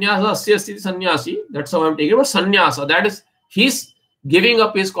means sannyasa, asya asti sannyasi. That's how I am taking it. But sannyasa, that is, his giving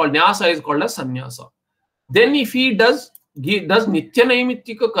up is called, nyasa is called as sannyasa. Then if he does nitya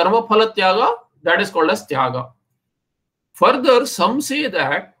naimittika karma phala tyaga, that is called as tyaga. Further, some say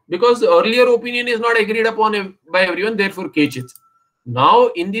that because the earlier opinion is not agreed upon by everyone, therefore kechit. Now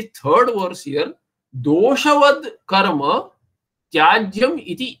in the third verse here, doshavad karma tyajyam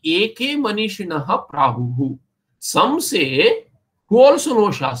iti eke manishinaha prahuhu. Some say, who also know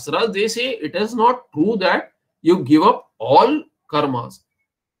Shastra, they say it is not true that you give up all karmas.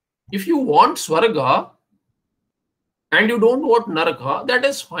 If you want Swarga and you don't want Naraka, that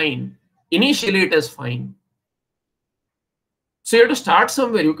is fine. Initially it is fine. So you have to start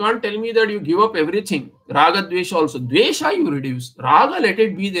somewhere. You can't tell me that you give up everything. Raga, Dvesha also. Dvesha you reduce. Raga, let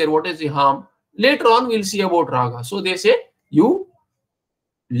it be there. What is the harm? Later on we'll see about Raga. So they say you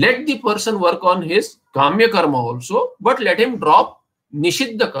let the person work on his Kamya karma also, but let him drop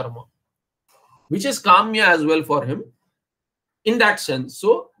Nishiddha karma, which is Kamya as well for him. In that sense,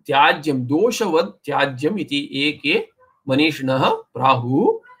 so Tyajyam, Doshavad Tyajyam iti eke manishnaha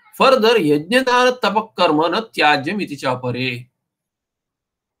prahu. Further, Yajnadana tapak karma na Tyajyam iti chapare.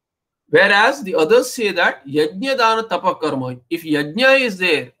 Whereas the others say that Yajnadana tapak karma, if Yajna is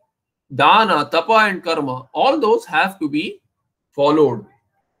there, Dana, Tapa and Karma, all those have to be followed.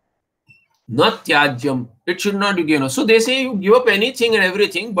 Not tyajyam. It should not be given. So they say you give up anything and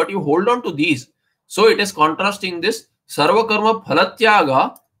everything, but you hold on to these. So it is contrasting this sarva karma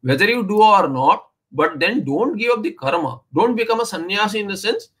phalatyaga, whether you do or not, but then don't give up the karma. Don't become a sannyasi in the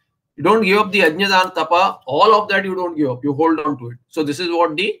sense, you don't give up the ajnadana tapa, all of that you don't give up. You hold on to it. So this is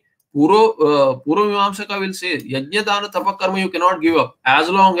what the Puro Mimamsaka will say. Yajnadana tapa karma you cannot give up. As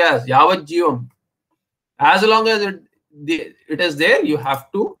long as yavat jivam, as long as it is there, you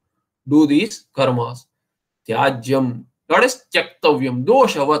have to do these karmas. Tyajyam. That is tyaktavyam.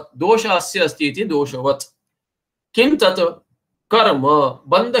 Doshavat. Dosha asya asti iti doshavat. Kim tat karma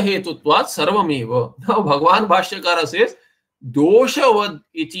bandha hetutvat sarvameva. Now Bhagavan Bhashyakara says doshavad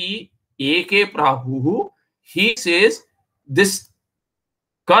iti eke prahuhu. He says this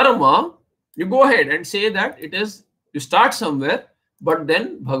karma, you go ahead and say that it is, you start somewhere, but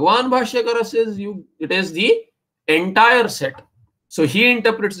then Bhagavan Bhashyakara says it is the entire set. So he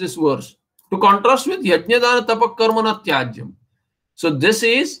interprets this verse to contrast with Yajnadana tapak karma na tyajyam. So this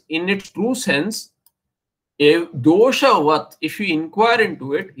is in its true sense a doshavat. If you inquire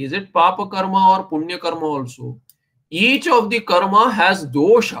into it, is it papa karma or punya karma also? Each of the karma has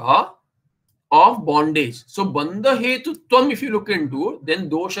dosha of bondage. So bandha hetutvam, if you look into, then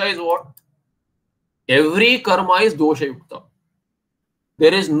dosha is what? Every karma is dosha yukta.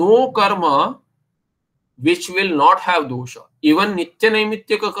 There is no karma which will not have dosha. Even nitya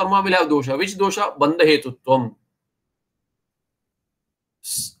naimittika karma will have dosha. Which dosha? Bandha hetutvam.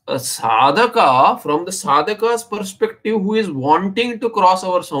 a sadhaka, from the sadhaka's perspective, who is wanting to cross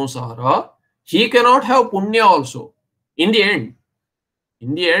our samsara, he cannot have punya also. In the end,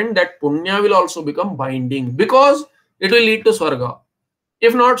 that punya will also become binding because it will lead to swarga.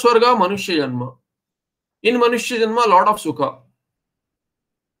 If not swarga, manushya janma. In manushya janma, lot of sukha.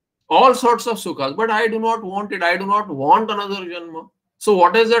 All sorts of sukhas, but I do not want it. I do not want another janma. So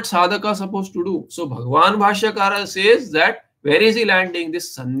what is that sadhaka supposed to do? So Bhagavan Bhashyakara says that where is he landing?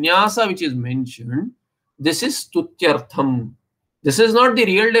 This sannyasa which is mentioned, this is stutyartham. This is not the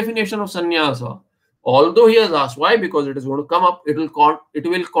real definition of sannyasa. Although he has asked why, because it is going to come up, it will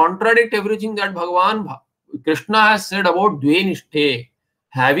contradict everything that Krishna has said about dvenishte.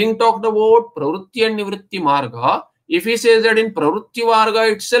 Having talked about pravritti and nivritti marga, if he says that in pravritti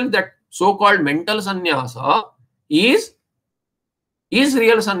marga itself, that so-called mental sannyasa is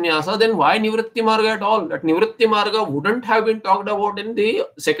real sannyasa, then why nivritti marga at all? That nivritti marga wouldn't have been talked about in the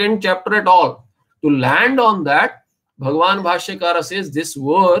second chapter at all. To land on that, Bhagavan Bhashyakara says this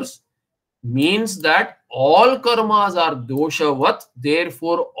verse means that all karmas are doshavat,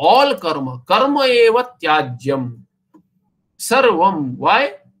 therefore all karma eva tyajyam. Sarvam,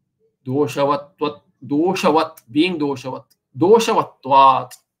 why? Doshavat, being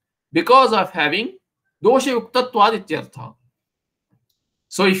doshavatvat, because of having doshayuktatvat ityartha.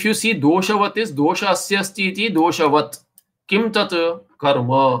 So if you see doshavat is dosha asyasti iti doshavat. Kim tat?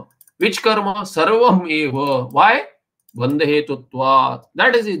 Karma. Which karma? Sarvam eva. Why? Bandha hetutvat.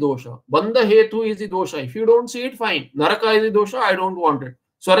 That is the dosha. Bandha hetu is the dosha. If you don't see it, fine. Naraka is the dosha, I don't want it.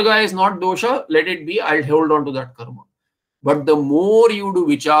 Swarga is not dosha, let it be, I'll hold on to that karma. But the more you do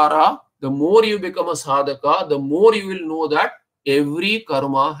vichara, the more you become a sadhaka, the more you will know that every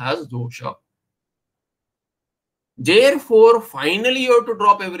karma has dosha. Therefore, finally you have to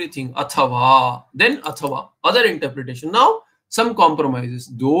drop everything. Athava. Then athava. Other interpretation. Now, some compromises.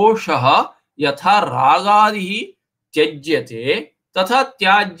 Doshaha yatha ragadihi tyajyate tatha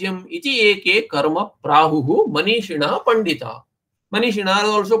tyajyam iti eke karma prahuhu manishina pandita. Manishina are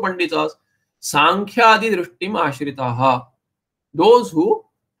also panditas. Sankhyadi drishtim ashritaha. Those who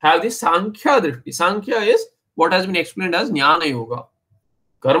have the Sankhya drishti. Sankhya is what has been explained as Jnana Yoga.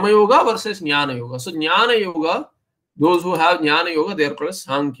 Karma Yoga versus Jnana Yoga. So Jnana Yoga, those who have Jnana Yoga, they are called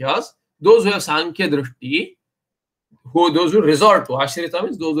Sankhyas. Those who have Sankhya drishti, those who resort to, Ashrita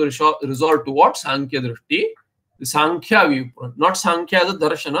means those who resort to what? Sankhya drishti. The Sankhya viewpoint. Not Sankhya as a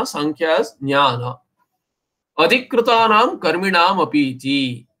darshana, Sankhya as Jnana. Adhikritanam karminam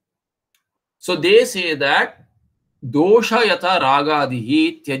apiti. So they say that dosha yata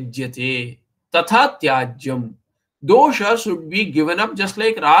ragadihi tyajyate tatha tyajyam. Dosha should be given up just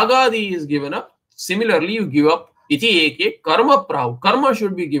like ragadi is given up. Similarly, you give up iti eke karma prav. Karma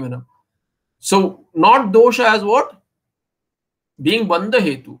should be given up. So not dosha as what? Being bandha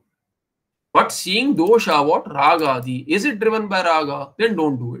hetu. But seeing dosha what? Ragadi. Is it driven by raga? Then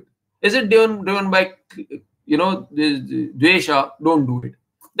don't do it. Is it driven by dvesha? Don't do it.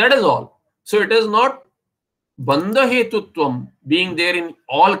 That is all. So it is not bandha hetutvam being there in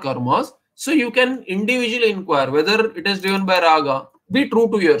all karmas. So you can individually inquire whether it is driven by raga. Be true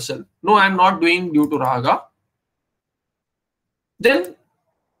to yourself. No, I am not doing due to raga. Then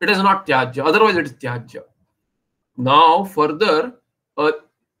it is not tyajya. Otherwise it is tyajya. Now further,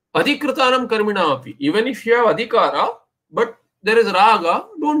 adhikritanam karmina api. Even if you have adhikara, but there is raga,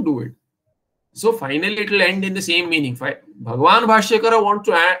 don't do it. So finally it will end in the same meaning. Bhagavan Bhashyakara wants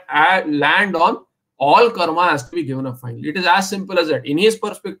to land on all karma has to be given up finally. It is as simple as that. In his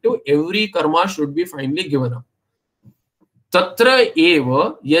perspective, every karma should be finally given up. Tatra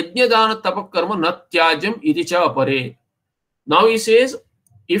eva yajna dana tapak karma natyajam iti cha apare. Now he says,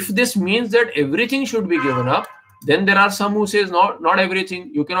 if this means that everything should be given up, then there are some who says not everything.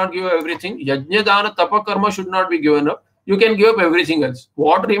 You cannot give up everything. Yajna dana tapak karma should not be given up. You can give up everything else.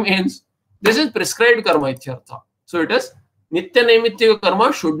 What remains? This is prescribed karma ityartha. So it is nitya naimitya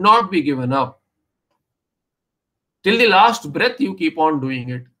karma should not be given up. Till the last breath, you keep on doing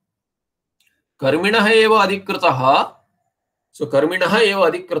it. Karminaha eva adhikritaha. So karminaha eva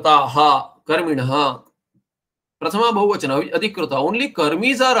adhikritaha. Karminaha. Prathama bahuvachana adhikrita. Only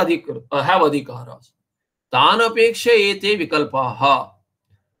karmis are have adhikaras. Tan apeksha ete vikalpaha.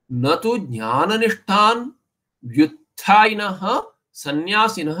 Natu jnana nishthan vyutthainaha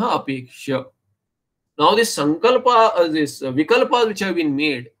sannyasinaha apeksha. Now this sankalpa, this vikalpas which have been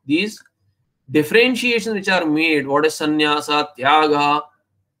made, these differentiations which are made, what is sannyasa, tyaga,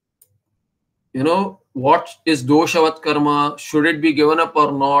 what is doshavat karma, should it be given up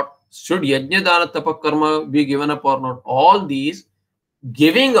or not, should yajna dana tapak karma be given up or not, all these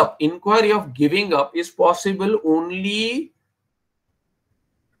giving up, inquiry of giving up is possible only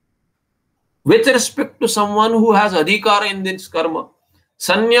with respect to someone who has adhikara in this karma.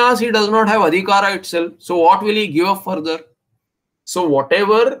 Sannyasi does not have adhikara itself, so what will he give up further? So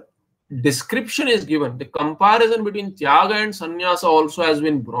whatever description is given, the comparison between Tyaga and Sannyasa also has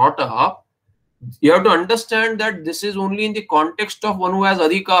been brought up. You have to understand that this is only in the context of one who has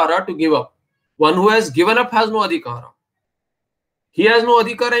adhikara to give up. One who has given up has no adhikara. He has no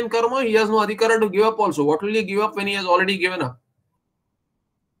adhikara in karma, he has no adhikara to give up also. What will he give up when he has already given up?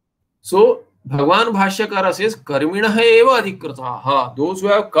 So, Bhagavan Bhashyakara says, Karminaha eva adhikrataha. Those who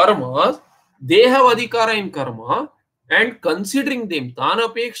have karmas, they have adhikara in karma, and considering them,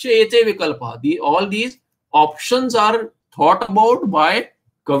 tanapeksha ete vikalpa. All these options are thought about by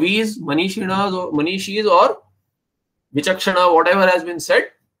kavis, manishis or vichakshana, whatever has been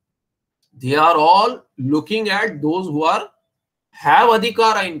said. They are all looking at those who have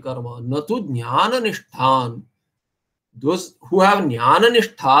adhikara in karma, natu jnana nishthan. Those who have jnana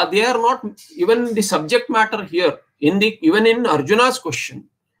nishtha, they are not even the subject matter here. Even in Arjuna's question,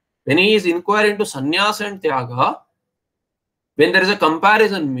 when he is inquiring into sannyasa and tyaga, when there is a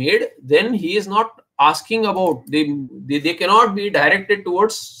comparison made, then he is not asking about, they cannot be directed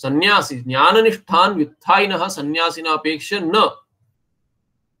towards sannyasis. Jnana nishthan vyutthainaha sannyasina apeksha na.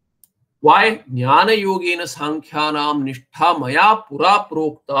 Why? Jnana yogena sankhyanam nishtha maya pura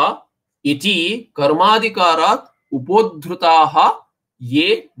prokta iti karmadikarat upodhrutaha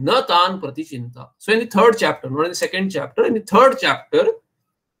ye na tan pratichinta. So in the third chapter, not in the second chapter, in the third chapter,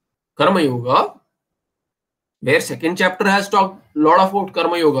 Karma Yoga, where second chapter has talked a lot about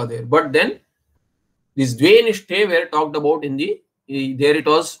Karma Yoga there, but then this Dvenishte were talked about in the, there it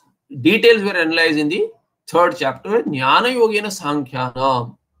was, details were analyzed in the third chapter, Jnana Yogena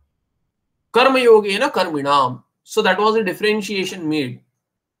Sankhyanam, Karma Yogena Karminam. So that was a differentiation made.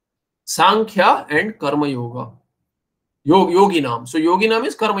 Sankhya and Karma Yoga. Yoginam. So Yoginam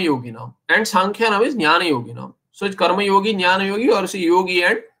is Karma Yoginam and Sankhyanam is Jnana Yoginam. So it's Karma Yogi, Jnana Yogi, or say Yogi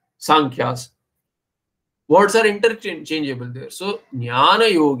and Sankhyas. Words are interchangeable there. So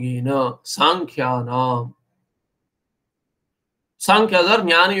Jnana Yogina, Sankhyanam. Sankhya's are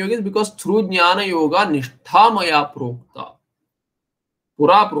Jnana Yogis because through Jnana Yoga Nishtha Maya Prokta.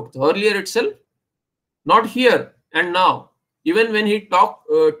 Pura Prokta. Earlier itself, not here and now. Even when he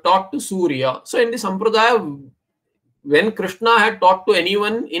taught to Surya. So in the Sampradaya, when Krishna had taught to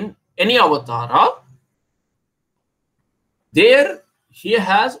anyone in any avatara, there he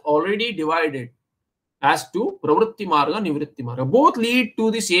has already divided as to Pravritti Marga, Nivritti Marga. Both lead to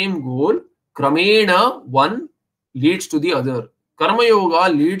the same goal. Kramena, one leads to the other. Karma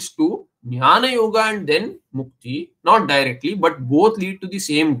Yoga leads to Jnana Yoga and then Mukti. Not directly, but both lead to the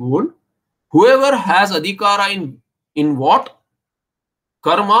same goal. Whoever has adhikara in what?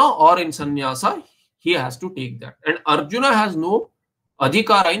 Karma or in sannyasa, he has to take that. And Arjuna has no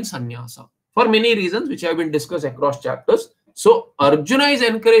adhikara in sannyasa for many reasons which have been discussed across chapters. So Arjuna is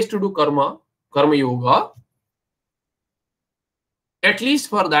encouraged to do karma yoga, at least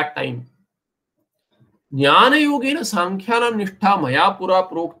for that time. Jnana yogena sankhyanam nishtha maya pura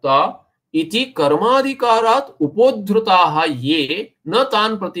prokta iti karmadhikarat upodhrutaha ye na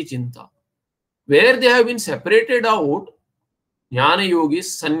tan pratichinta. Where they have been separated out, Jnana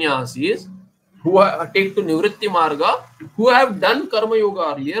yogis, sannyasis, who take to Nivritti Marga, who have done Karma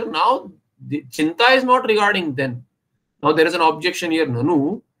Yoga earlier, now the Chinta is not regarding them. Now there is an objection here,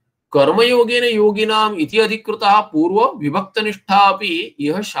 Nanu, Karma Yogena Yoginam iti adhikritaha purva vibhakta nishtha api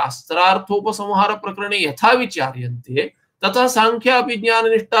iha shastrarthopa samhara prakarane yatha vicharyante tatha sankhya api jnana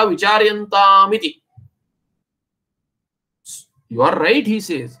nishtha vicharyantam iti. You are right, he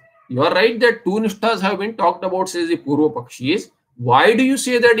says. You are right that two nishthas have been talked about, says the Purva Pakshis. Why do you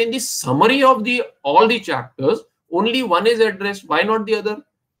say that in the summary of all the chapters, only one is addressed? Why not the other?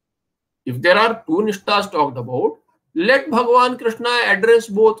 If there are two nishthas talked about, let Bhagavan Krishna address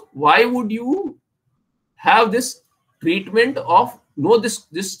both. Why would you have this treatment of, no,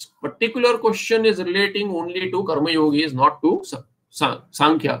 this particular question is relating only to Karma Yogis, not to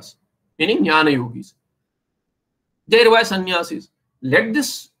Sankhyas, meaning Jnana Yogis. Thereby sannyasis. Let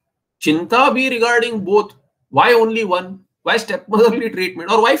this Chinta be regarding both. Why only one? Why stepmotherly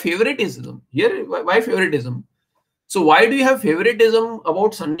treatment? Or why favoritism? Here, why favoritism? So why do you have favoritism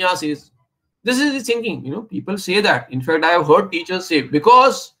about sannyasis? This is the thinking. You know, people say that. In fact, I have heard teachers say,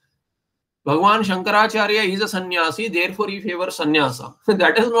 because Bhagavan Shankaracharya is a sannyasi, therefore he favors sannyasa.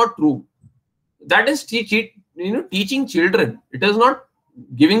 That is not true. That is teaching children. It is not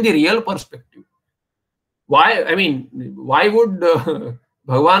giving the real perspective. Why? I mean, why would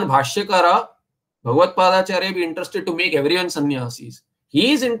Bhagavan Bhashyakara, Bhagavad Padacharya be interested to make everyone sannyasis?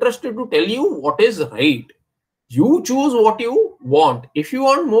 He is interested to tell you what is right. You choose what you want. If you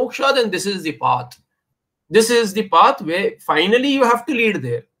want moksha, then this is the path. This is the path where finally you have to lead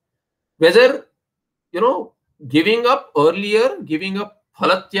there. Whether, giving up earlier, giving up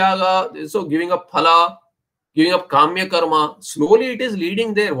phalatyaga, so giving up phala, giving up kamya karma, slowly it is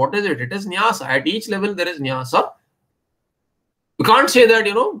leading there. What is it? It is nyasa. At each level there is nyasa. You can't say that,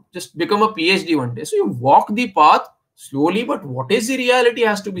 just become a PhD one day. So you walk the path slowly, but what is the reality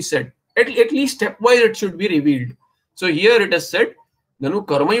has to be said. At least stepwise it should be revealed. So here it is said, Nanu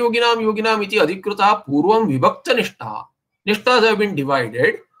karma yoginam iti adhikrita purvam vibhakta nishtha. Nishthas have been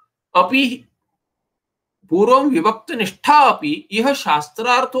divided. Api purvam vibhakta nishtha api iha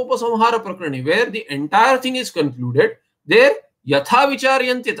shastrarthopasamhara prakrani, where the entire thing is concluded. There yatha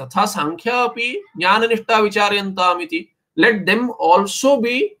vicharyante tatha sankhya api jnana nishtha vicharyantam iti. Let them also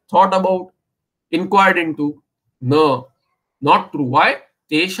be thought about, inquired into. No, not true. Why?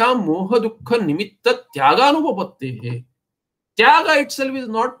 Tesham moha dukkha nimitta tyaganupapattehe. Tyaga itself is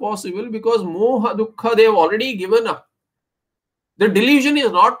not possible because moha dukkha they have already given up. The delusion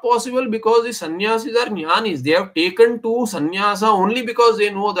is not possible because the sannyasis are jnanis. They have taken to sannyasa only because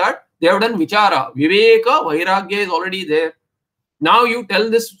they know that they have done vichara. Viveka, vairagya is already there. Now you tell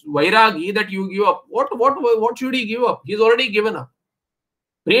this vairagi that you give up. What should he give up? He's already given up.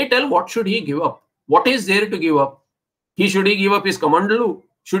 Pray tell, what should he give up? What is there to give up? Should he give up his kamandalu?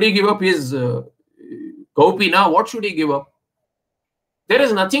 Should he give up his kaupina? What should he give up? There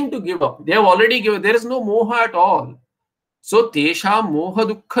is nothing to give up. They have already given. There is no moha at all. So tesha moha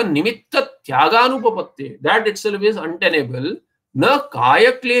dukkha nimitta tyaganupapatte. That itself is untenable. Na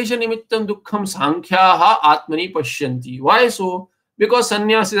kaya klesha nimittam dukkham sankhyaha atmani pashyanti. Why so? Because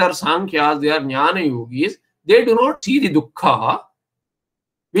sannyasis are sankhyas, they are jnana yogis. They do not see the dukkha,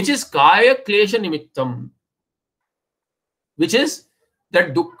 which is kaya klesha nimittam. Which is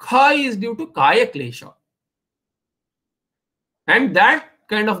that dukkha is due to kaya klesha. And that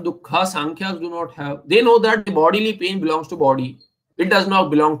kind of dukkha sankhyas do not have. They know that the bodily pain belongs to body. It does not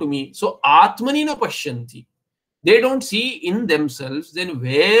belong to me. So atmani na pashyanti. They don't see in themselves, then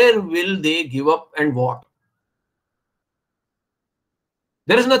where will they give up and what?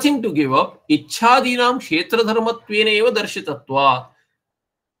 There is nothing to give up. Ichchadinam kshetra dharmatvena eva darshitatvat.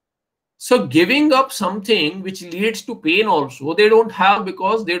 So giving up something which leads to pain also, they don't have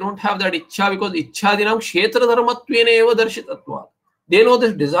because they don't have that ichcha, because ichchadinam kshetra dharmatvena eva darshitatvat. They know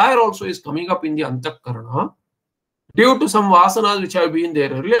this desire also is coming up in the antakarana due to some vasanas which have been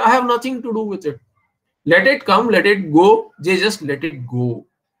there earlier. I have nothing to do with it. Let it come, let it go. They just let it go.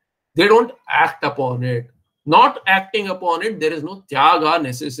 They don't act upon it. Not acting upon it, there is no tyaga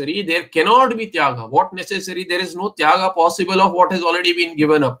necessary. There cannot be tyaga. What necessary? There is no tyaga possible of what has already been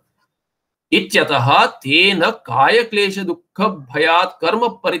given up. Ityataha tena kaya klesha dukkha bhayat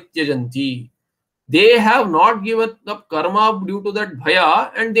karma parityajanti. They have not given up karma due to that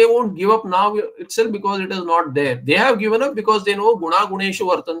bhaya, and they won't give up now itself because it is not there. They have given up because they know guna guneshu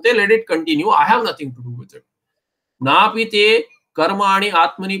vartante, let it continue. I have nothing to do with it. Napite karmani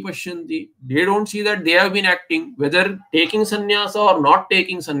atmani pashyanti. They don't see that they have been acting, whether taking sannyasa or not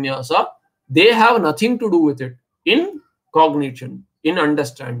taking sannyasa. They have nothing to do with it in cognition, in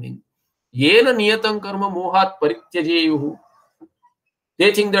understanding. Yena niyatam karma mohat parityajeyuhu.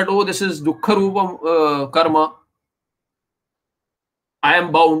 They think that, oh, this is dukkha rupam karma. I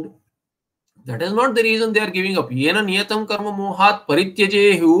am bound. That is not the reason they are giving up. Yena niyatam karma mohat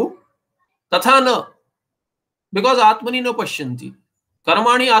parityajehu tathana. Because atmani na pashyanti.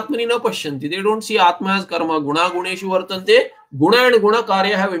 Karmani atmani na pashyanti. They don't see atma as karma. Guna guneshu vartante. Guna and guna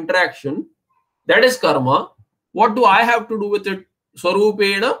karya have interaction. That is karma. What do I have to do with it?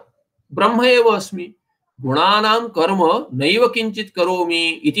 Swarupena brahma eva asmi. Gunanam karma naiva kinchit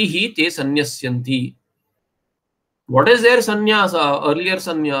karomi iti hi te sanyasyanti. What is their sannyasa? Earlier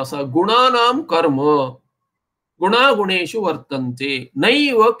sannyasa. Gunanam karma. Guna guneshu vartante.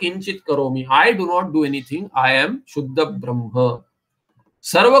 Naiva kinchit karomi. I do not do anything. I am Shuddha Brahma.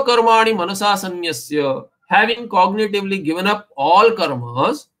 Sarva karmani manasa sanyasya. Having cognitively given up all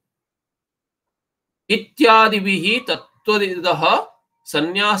karmas. Ityadivihi tattvadidaha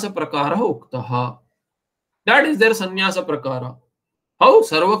sannyasa prakara uktaha. That is their sannyasa prakara. How?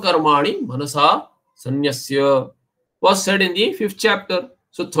 Sarva karmani manasa sanyasya was said in the 5th chapter.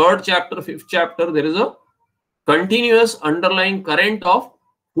 So 3rd chapter, 5th chapter, there is a continuous underlying current of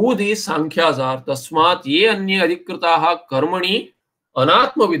who these sankhyas are. Tasmat ye anye adhikritaha karmani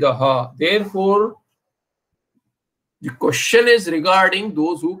anatmavidaha. Therefore, the question is regarding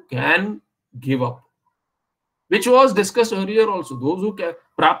those who can give up, which was discussed earlier also. Those who can.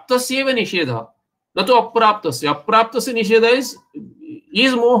 Praptasyeva nishedha. Nato apraptasya. Apraptasya nishedha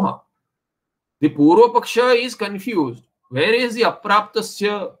is moha. The Purva Paksha is confused. Where is the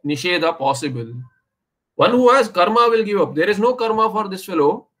apraptasya nisheda possible? One who has karma will give up. There is no karma for this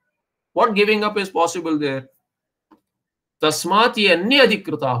fellow. What giving up is possible there? Tasmati anya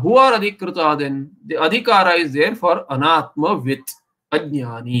adhikrita. Who are adhikrita then? The adhikara is there for anatma vit,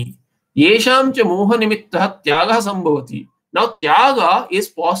 ajnani. Yesham cha moha nimittah tyaga sambhavati. Now tyaga is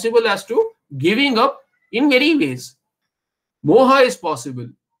possible as to giving up in many ways. Moha is possible.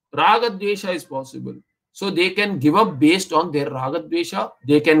 Ragadvesha is possible. So they can give up based on their ragadvesha.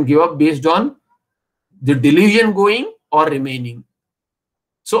 They can give up based on the delusion going or remaining.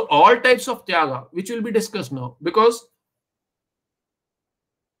 So all types of tyaga, which will be discussed now, because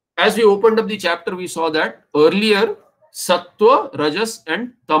as we opened up the chapter, we saw that earlier sattva, rajas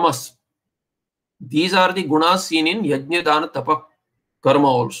and tamas. These are the gunas seen in yajna, dana, tapa, karma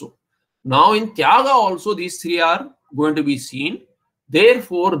also. Now in tyaga also these three are going to be seen.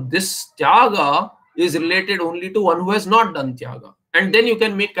 Therefore, this tyaga is related only to one who has not done tyaga. And then you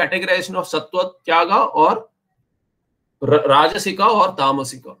can make categorization of sattva tyaga or rajasika or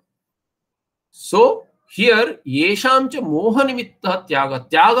tamasika. So here, yesham cha moha nimitta tyaga.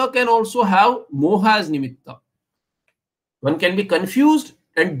 Tyaga can also have moha as nimitta. One can be confused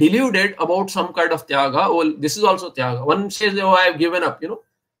and deluded about some kind of tyaga. Oh, this is also tyaga. One says, oh, I have given up.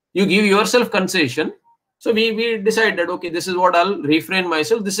 You give yourself concession. So we decided, okay, this is what I'll refrain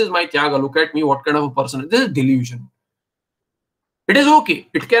myself. This is my tyaga. Look at me, what kind of a person. This is delusion. It is okay.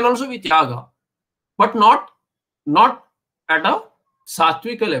 It can also be tyaga, but not at a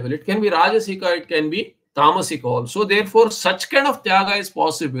sattvika level. It can be rajasika, it can be tamasika also. Therefore, such kind of tyaga is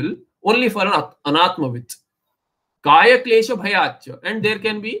possible only for an anatmavit. Kaya klesha bhayacha. And there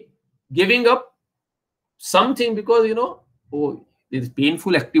can be giving up something because, oh, it's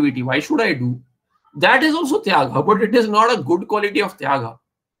painful activity. Why should I do? That is also tyaga, but it is not a good quality of tyaga.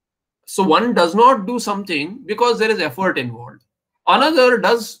 So one does not do something because there is effort involved. Another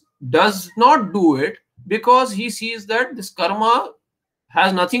does not do it because he sees that this karma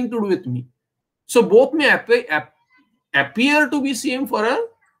has nothing to do with me. So both may appear to be same for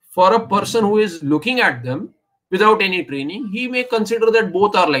a person who is looking at them without any training. He may consider that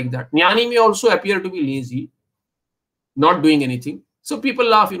both are like that. Jnani may also appear to be lazy, not doing anything. So people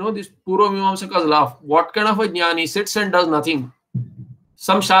laugh, these Purva Mimamsakas laugh. What kind of a jnani sits and does nothing?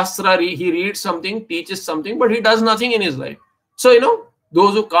 Some shastra, he reads something, teaches something, but he does nothing in his life. So,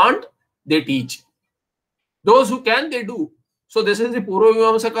 those who can't, they teach. Those who can, they do. So this is the Purva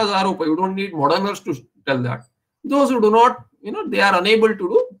Mimamsakas aropa. You don't need moderners to tell that. Those who do not, they are unable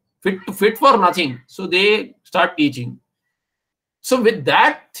to do, fit for nothing. So they start teaching. So with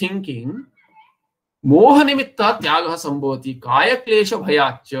that thinking, moha nimitta tyaga sambhavati, kaya klesha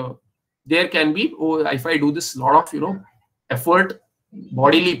bhayacha. There can be, oh, if I do this lot of, effort,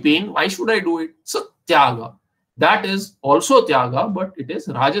 bodily pain, why should I do it? So tyaga. That is also tyaga, but it is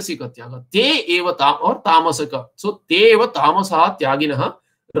rajasika tyaga. Te eva or tamasaka. So te eva tamasaha tyaginaha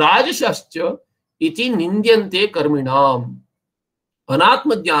rajashascha iti nindyante karminam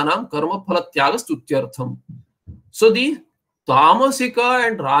anatma jnanam karma phala tyaga stutyartham. So the tamasika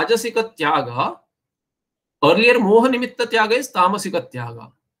and rajasika tyaga, earlier moha nimitta tyaga is tamasika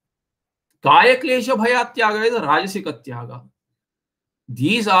tyaga. Kaya klesha bhaya tyaga is rajasika tyaga.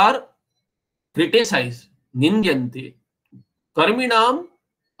 These are criticized. Nindyante. Karminam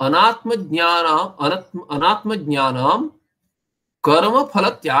anatma jnanam karma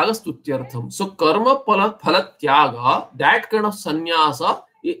phala tyaga stutyartham. So karma phala tyaga, that kind of sannyasa,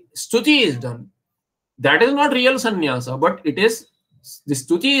 stuti is done. That is not real sannyasa, but it is, the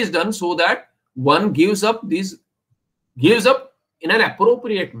stuti is done so that one gives up in an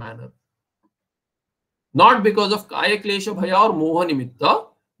appropriate manner. Not because of kaya klesha bhaya or moha nimitta.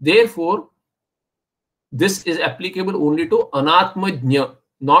 Therefore, this is applicable only to anatmajna,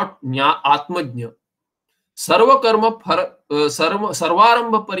 not atmajna. Sarva karma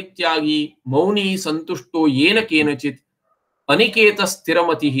sarvarambha parityagi mauni santushto yena kenachit aniketa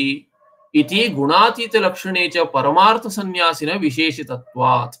stiramatihi iti gunatita lakshanecha paramartha sannyasina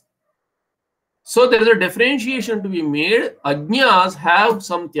visheshitatvat. So there is a differentiation to be made. Ajñas have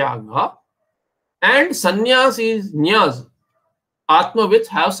some tyaga and sannyasis, nyas, Atmavits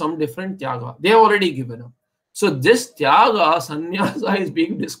have some different tyaga. They have already given up. So this tyaga, sannyasa is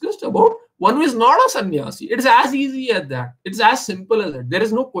being discussed about one who is not a sannyasi. It's as easy as that. It's as simple as that. There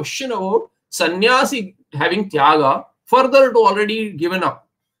is no question about sannyasi having tyaga further to already given up.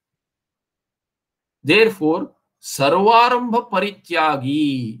 Therefore, sarvarambha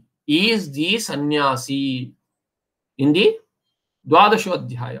parityagi is the sannyasi in the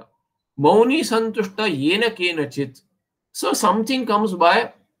Dwadashodhyaya. Mauni santushta yena kenachit. So something comes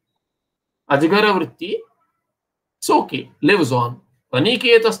by Ajgara Vritti So okay, lives on.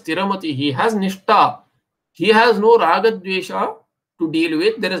 Aniketa Stiramati, he has Nishta. He has no Ragadvesha to deal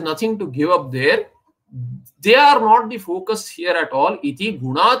with. There is nothing to give up there. They are not the focus here at all. Iti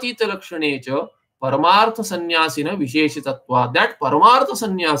Gunatita Lakshanecha Paramartha Sannyasina Visheshitatva. That Paramartha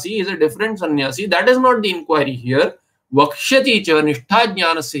Sannyasi is a different sannyasi. That is not the inquiry here. Vakshati cha Nishtha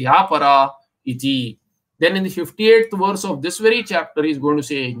Jnanasya Yapara iti. Then in the 58th verse of this very chapter, he is going to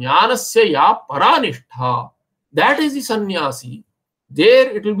say Jnanasya Yapara Nishtha. That is the sannyasi.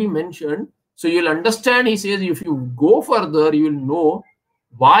 There it will be mentioned. So you will understand, he says, if you go further, you will know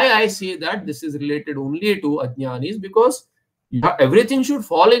why I say that this is related only to Ajnanis, because everything should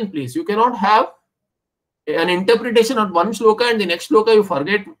fall in place. You cannot have an interpretation of one shloka and the next shloka you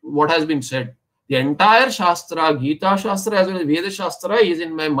forget what has been said. The entire Shastra, Gita Shastra as well as Veda Shastra is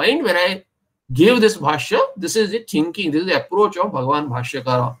in my mind when I give this Bhashya. This is the thinking, this is the approach of Bhagavan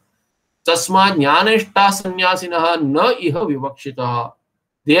Bhashyakara. Tasma Jnanishta Sannyasinaha na iha vivakshita.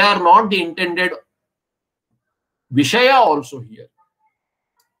 They are not the intended Vishaya also here.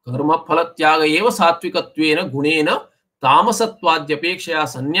 Karma phalatyaga eva satvikattvena gunena tamasatvadyapekshaya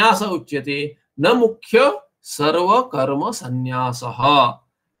sannyasa uchyate na mukhya sarva karma sannyasaha.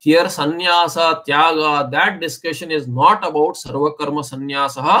 Here sannyasa, tyaga, that discussion is not about sarva karma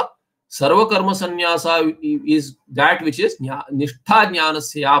sannyasaha. Sarva karma sannyasa is that which is nishtha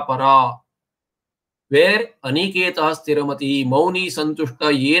jnanasya para, where aniketah stiramati mauni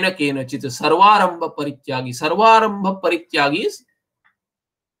santushta yena kenachit sarvarambha parityagi. Sarvarambha parityagi is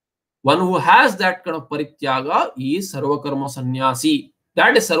one who has that kind of parityaga is sarva karma sannyasi.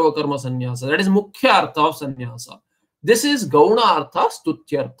 That is sarva karma sannyasa. That is mukhya artha of sannyasa. This is gauna artha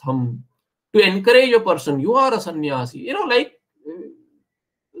stutyartham. To encourage a person, you are a sannyasi. You know, like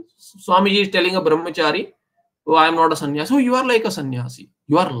Swamiji is telling a brahmachari, oh, I am not a sannyasi. Oh, you are like a sannyasi.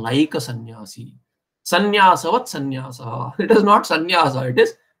 You are like a sannyasi. Sannyasavat sannyasa. It is not sannyasa. It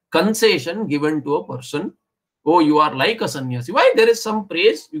is concession given to a person. Oh, you are like a sannyasi. Why? There is some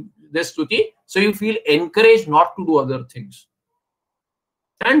praise, there's stuti. So you feel encouraged not to do other things.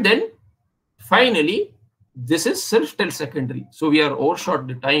 And then finally, this is still secondary. So we are overshot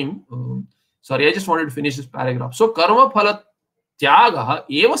the time. Sorry, I just wanted to finish this paragraph. So karma phala tyaga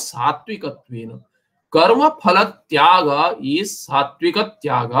eva sattvikatvena. Karma phala tyaga is sattvika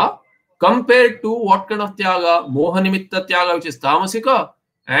tyaga compared to what kind of tyaga? Moha nimitta tyaga, which is tamasika,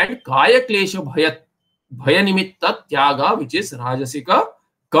 and kaya klesha bhaya nimitta tyaga, which is rajasika.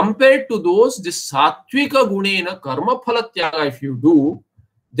 Compared to those, this sattvika gunena karma phala tyaga, if you do,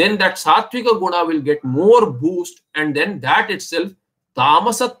 then that sattvika guna will get more boost, and then that itself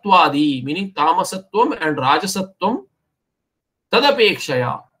tamasattvadi, meaning tamasatvam and rajasattvam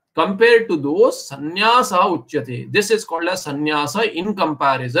tadapekshaya, compared to those sannyasa uchyate. This is called as sannyasa in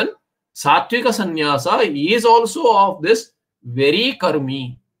comparison. Sattvika sannyasa is also of this very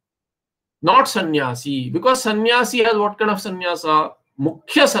karmi, not sannyasi, because sannyasi has what kind of sannyasa?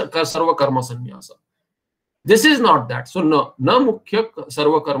 Mukhya sarva karma sannyasa. This is not that. So no, na mukhya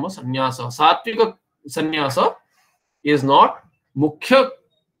sarva karma sannyasa. Sattvika sannyasa is not mukhya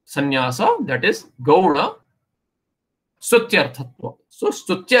sannyasa, that is gauna stutyarthatva. So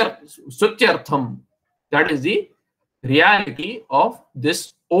stutyartham, that is the reality of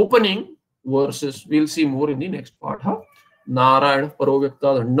this opening verses. We'll see more in the next part. Narayana Parovyakta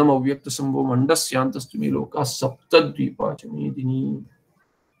Dandam Avyakta Sambho Mandasyantasthumi Loka Saptadvipa Chamedini.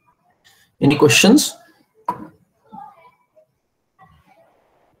 Any questions?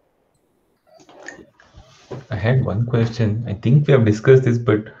 I had one question. I think we have discussed this,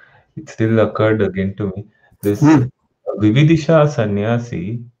 but it still occurred again to me. This Vividisha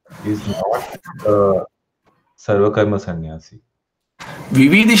Sannyasi is not Sarvakarma Sannyasi.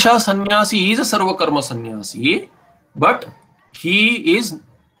 Vividisha Sannyasi is a Sarvakarma Sannyasi, but he is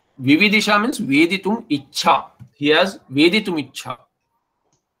Vividisha means Veditum Ichha. He has Veditum Ichha.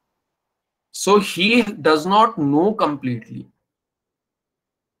 So he does not know completely.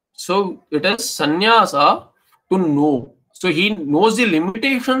 So it is sannyasa to know. So he knows the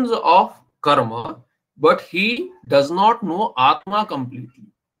limitations of karma, but he does not know Atma completely.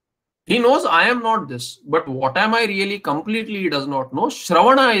 He knows I am not this, but what am I really completely he does not know.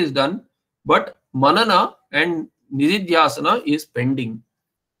 Shravana is done, but Manana and Nididhyasana is pending.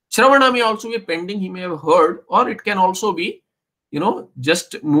 Shravana may also be pending, he may have heard, or it can also be,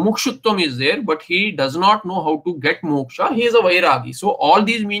 just mumukshutvam is there, but he does not know how to get moksha. He is a vairagi. So all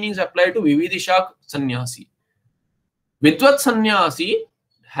these meanings apply to Vividisha sannyasi. Vidvat sannyasi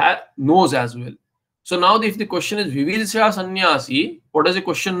knows as well. So now if the question is Vividisha sannyasi, what is the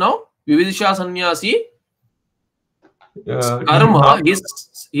question now? Vividisha sannyasi, karma,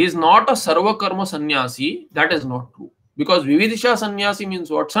 he is not a sarva karma sannyasi, that is not true. Because vividisha sannyasi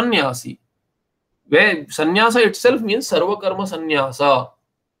means what? Sannyasi. Where sannyasa itself means sarva karma sannyasa.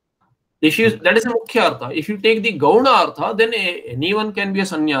 If you, that is a mukhya artha. If you take the gauna artha, then anyone can be a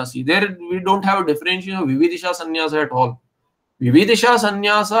sannyasi. There we don't have a differentiation of vividisha sannyasa at all. Vividisha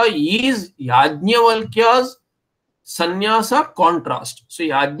sannyasa is Yajnavalkya's sannyasa contrast. So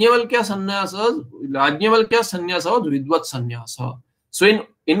Yajnavalkya sannyasa was Vidvat sannyasa. So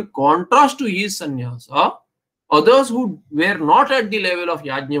in contrast to his sannyasa, others who were not at the level of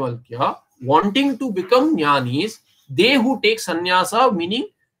Yajnavalkya, wanting to become jnanis, they who take sannyasa, meaning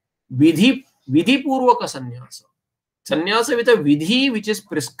vidhi purvaka sannyasa. Sannyasa with a vidhi which is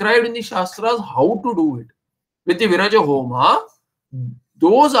prescribed in the shastras, how to do it. With the Viraja Homa,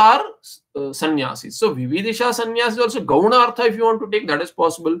 those are sannyasis. So Vividisha sannyasi is also Gauna Artha if you want to take, that is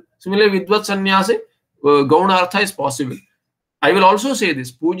possible. Similarly, Vidvat sannyasi, Gauna Artha is possible. I will also say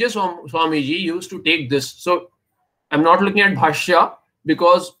this, Puja Swamiji used to take this. So I'm not looking at Bhashya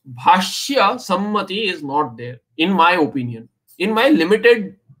because Bhashya Sammati is not there, in my opinion, in my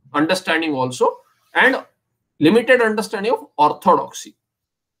limited understanding also, and limited understanding of orthodoxy.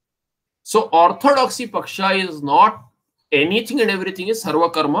 So orthodoxy paksha is not anything and everything is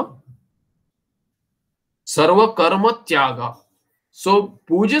sarva karma tyaga. So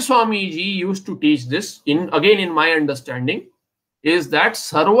Puja Swamiji used to teach this, again in my understanding, is that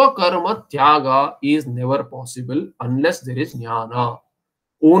sarva karma tyaga is never possible unless there is jnana.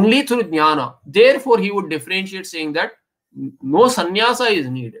 Only through jnana. Therefore he would differentiate saying that no sannyasa is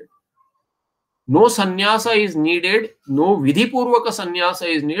needed. No sannyasa is needed, no vidhipurvaka sannyasa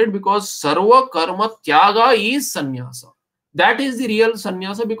is needed, because sarva karma tyaga is sannyasa. That is the real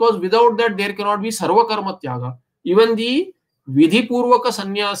sannyasa, because without that there cannot be sarva karma tyaga. Even the vidhipurvaka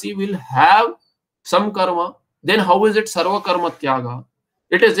sannyasi will have some karma. Then how is it sarva karma tyaga?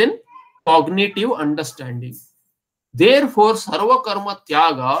 It is in cognitive understanding. Therefore, sarva karma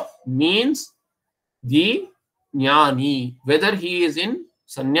tyaga means the jnani, whether he is in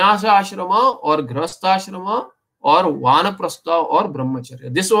sannyasa ashrama or grahastha ashrama or vanaprastha or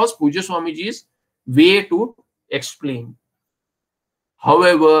brahmacharya. This was Puja Swamiji's way to explain.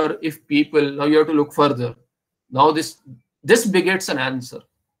 However, if people, now you have to look further. Now this begets an answer.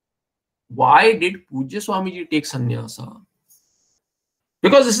 Why did Puja Swamiji take sannyasa?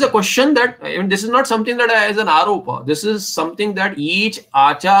 Because this is a question that, I mean, this is not something that as an aropa. This is something that each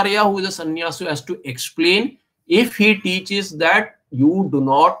acharya who is a sannyasi has to explain if he teaches that you do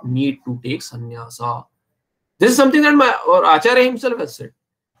not need to take sannyasa. This is something that or acharya himself has said.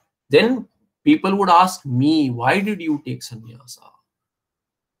 Then people would ask me, why did you take sannyasa?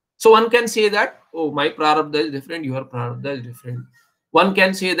 So one can say that, oh, my prarabdha is different, your prarabdha is different. One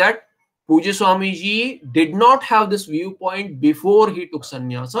can say that Puja Swamiji did not have this viewpoint before he took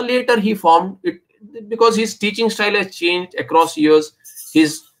sannyasa. Later he formed it because his teaching style has changed across years.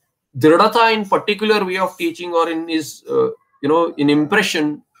 His dridata in particular way of teaching or in his, in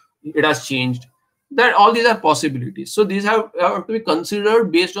impression, it has changed. That all these are possibilities. So these have to be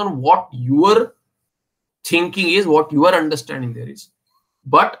considered based on what your thinking is, what your understanding there is.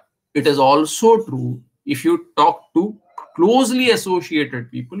 But it is also true, if you talk to closely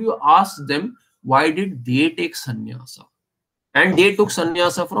associated people, you ask them, why did they take sannyasa? And they took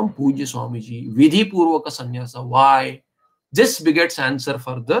sannyasa from Puja Swamiji, Vidhi Purvaka sannyasa. Why? This begets answer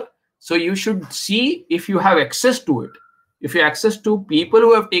further. So you should see if you have access to it. If you have access to people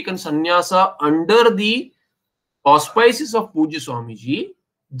who have taken sannyasa under the auspices of Puja Swamiji,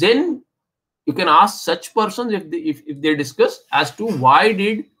 then you can ask such persons if they discuss as to why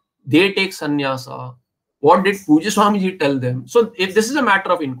did they take sannyasa. What did Puja Swamiji tell them? So if this is a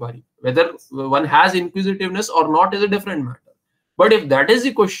matter of inquiry, whether one has inquisitiveness or not is a different matter. But if that is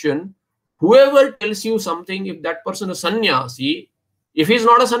the question, whoever tells you something, if that person is sannyasi, if he is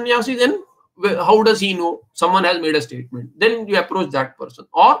not a sannyasi, then how does he know someone has made a statement? Then you approach that person.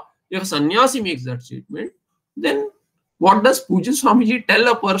 Or if a sannyasi makes that statement, then what does Puja Swamiji tell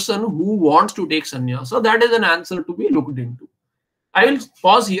a person who wants to take sannyasa? That is an answer to be looked into. I will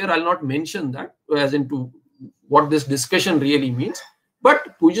pause here. I will not mention that as into what this discussion really means.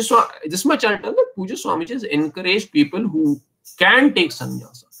 But Puja Swamiji, this much I will tell that Puja Swamiji has encouraged people who can take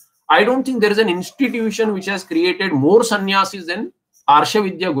sannyasa. I don't think there is an institution which has created more sannyasis than Arsha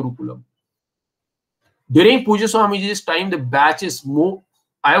Vidya Gurukulam. During Puja Swamiji's time, the batch is more.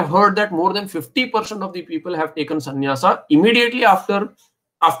 I have heard that more than 50% of the people have taken sannyasa immediately after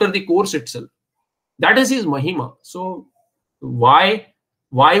the course itself. That is his mahima. So why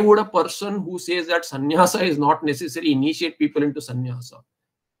would a person who says that sannyasa is not necessary initiate people into sannyasa?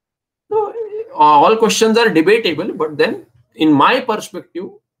 No, all questions are debatable, but then in my perspective,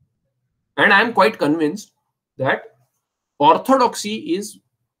 and I am quite convinced that orthodoxy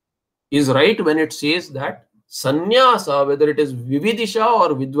is right when it says that sannyasa, whether it is vividisha or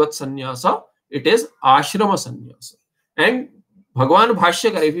vidvat sannyasa, it is ashrama sannyasa. And Bhagwan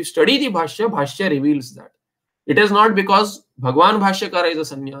Bhashyakara, if you study the Bhashya reveals that. It is not because Bhagwan Bhashyakara is a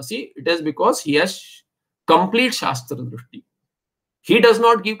sannyasi, it is because he has complete Shastra Drishti. He does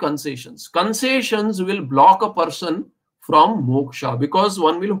not give concessions. Concessions will block a person from moksha because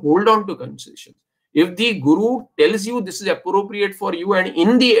one will hold on to concessions. If the Guru tells you this is appropriate for you and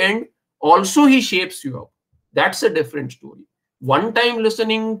in the end also he shapes you up, that's a different story. One time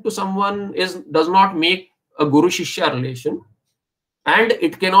listening to someone does not make a Guru-Shishya relation, and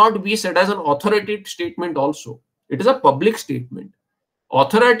it cannot be said as an authoritative statement also. It is a public statement.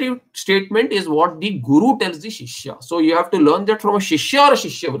 Authoritative statement is what the Guru tells the Shishya. So you have to learn that from a Shishya or a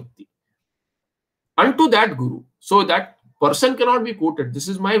Shishya Vritti unto that Guru. So that person cannot be quoted. This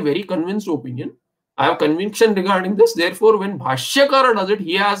is my very convinced opinion. I have conviction regarding this. Therefore, when Bhashyakara does it,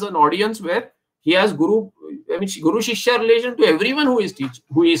 he has an audience where he has Guru Shishya relation to everyone who is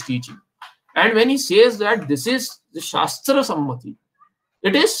teaching. And when he says that this is the Shastra Sammati,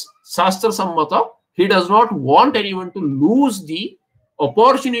 it is Shastra Sammata. He does not want anyone to lose the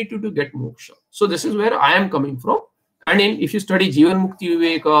opportunity to get moksha. So this is where I am coming from. And if you study Jivan Mukti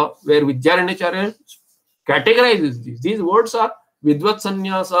Viveka, where Vidyaranyacharya categorizes these words are Vidvat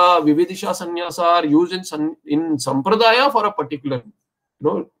Sannyasa, Vividisha Sannyasa are used in Sampradaya for a particular,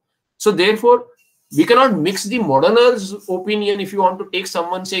 So therefore, we cannot mix the moderner's opinion. If you want to take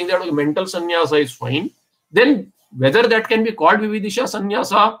someone saying that mental sannyasa is fine, then whether that can be called Vividisha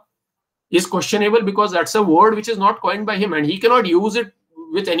Sannyasa is questionable, because that's a word which is not coined by him and he cannot use it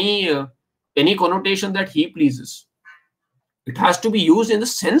with any connotation that he pleases. It has to be used in the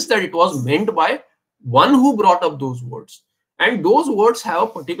sense that it was meant by one who brought up those words. And those words have a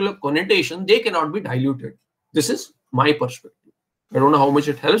particular connotation. They cannot be diluted. This is my perspective. I don't know how much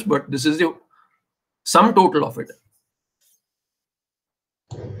it helps, but this is the sum total of it.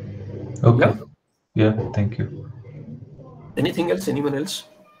 Okay. Yeah, thank you. Anything else? Anyone else?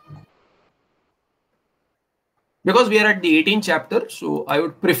 Because we are at the 18th chapter, so I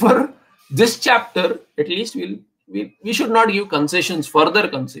would prefer this chapter, at least we should not give concessions, further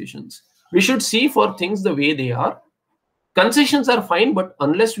concessions. We should see for things the way they are. Concessions are fine, but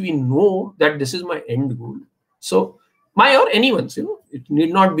unless we know that this is my end goal. So my or anyone's, it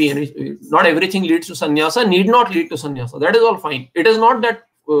need not be not everything leads to sannyasa, need not lead to sannyasa. That is all fine. It is not that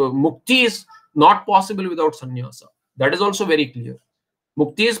mukti is not possible without sannyasa. That is also very clear.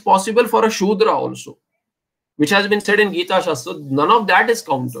 Mukti is possible for a Shudra also, which has been said in Gita Shastra. None of that is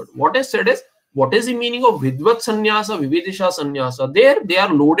countered. What is said is, what is the meaning of Vidvat Sannyasa, Vividisha Sannyasa? They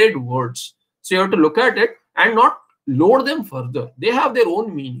are loaded words. So you have to look at it and not load them further. They have their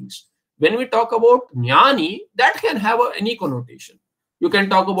own meanings. When we talk about Jnani, that can have any connotation. You can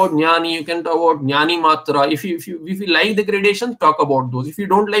talk about Jnani, you can talk about Jnani Matra. If you like the gradations, talk about those. If you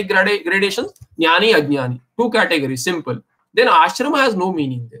don't like gradations, Jnani, Ajnani. 2 categories, simple. Then Ashrama has no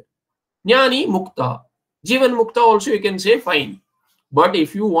meaning there. Jnani, Mukta. Jivan Mukta also you can say fine. But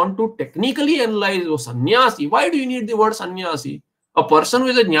if you want to technically analyze sannyasi, why do you need the word sannyasi? A person who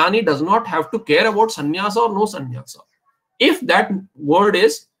is a jnani does not have to care about sannyasa or no sannyasa. If that word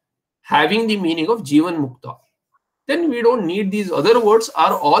is having the meaning of Jivan Mukta, then we don't need these other words.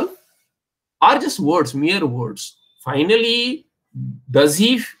 Are just words, mere words. Finally, does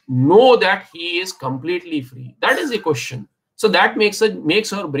he know that he is completely free? That is the question. So that makes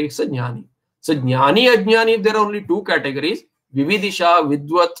or breaks a jnani. So jnani, ajnani, if there are only 2 categories, Vividisha,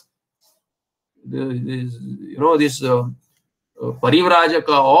 Vidvat, this Parivrajaka,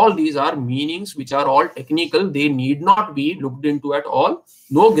 all these are meanings which are all technical. They need not be looked into at all.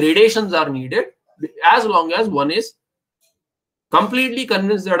 No gradations are needed. As long as one is completely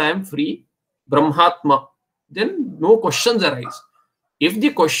convinced that I am free, Brahmatma, then no questions arise. If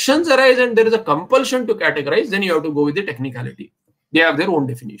the questions arise and there is a compulsion to categorize, then you have to go with the technicality. They have their own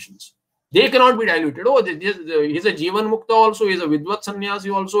definitions. They cannot be diluted. Oh, he is a Jivan Mukta also, he is a Vidvat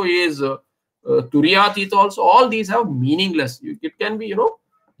Sannyasi also, he is Turiyatita also. All these have meaningless. It can be,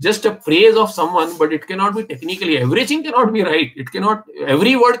 just a phrase of someone, but it cannot be technically. Everything cannot be right. It cannot.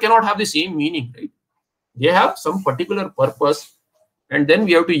 Every word cannot have the same meaning, right? They have some particular purpose, and then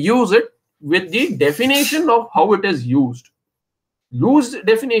we have to use it with the definition of how it is used. Loose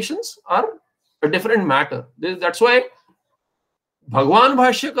definitions are a different matter. That's why Bhagwan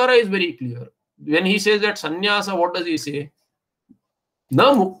Bhashyakara is very clear. When he says that sannyasa, what does he say?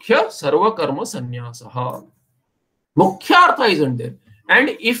 Na mukhya sarva karma sannyasa. Mukhya artha isn't there. And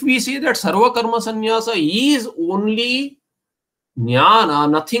if we say that sarva karma sannyasa is only jnana,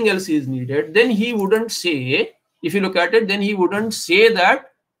 nothing else is needed, then he wouldn't say, if you look at it, then he wouldn't say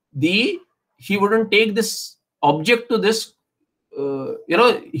that he wouldn't take this object to this,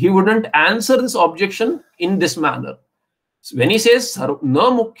 he wouldn't answer this objection in this manner. So when he says na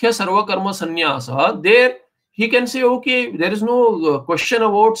mukhya sarva karma sannyasa, there he can say, okay, there is no question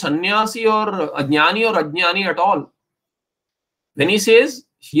about sannyasi or ajnani at all. When he says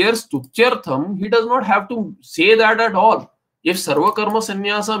here stutyartham, he does not have to say that at all. If sarva karma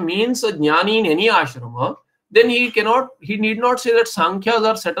sannyasa means a jnani in any ashrama, then he need not say that sankhyas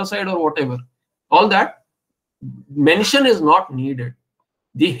are set aside or whatever. All that mention is not needed.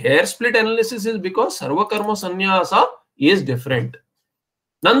 The hair split analysis is because sarva karma sannyasa is different.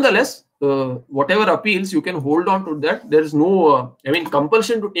 Nonetheless, whatever appeals, you can hold on to that. There is no,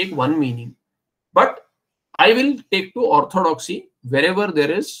 compulsion to take one meaning. But I will take to orthodoxy wherever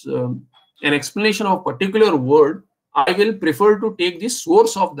there is an explanation of a particular word. I will prefer to take the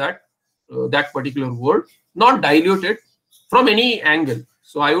source of that particular word, not dilute it from any angle.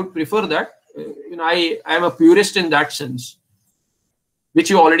 So I would prefer that. I am a purist in that sense, which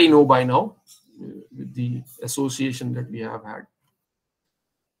you already know by now with the association that we have had.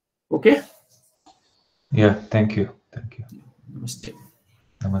 Okay? Yeah, thank you. Thank you. Namaste.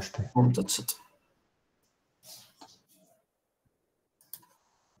 Namaste. Om Tat Sat.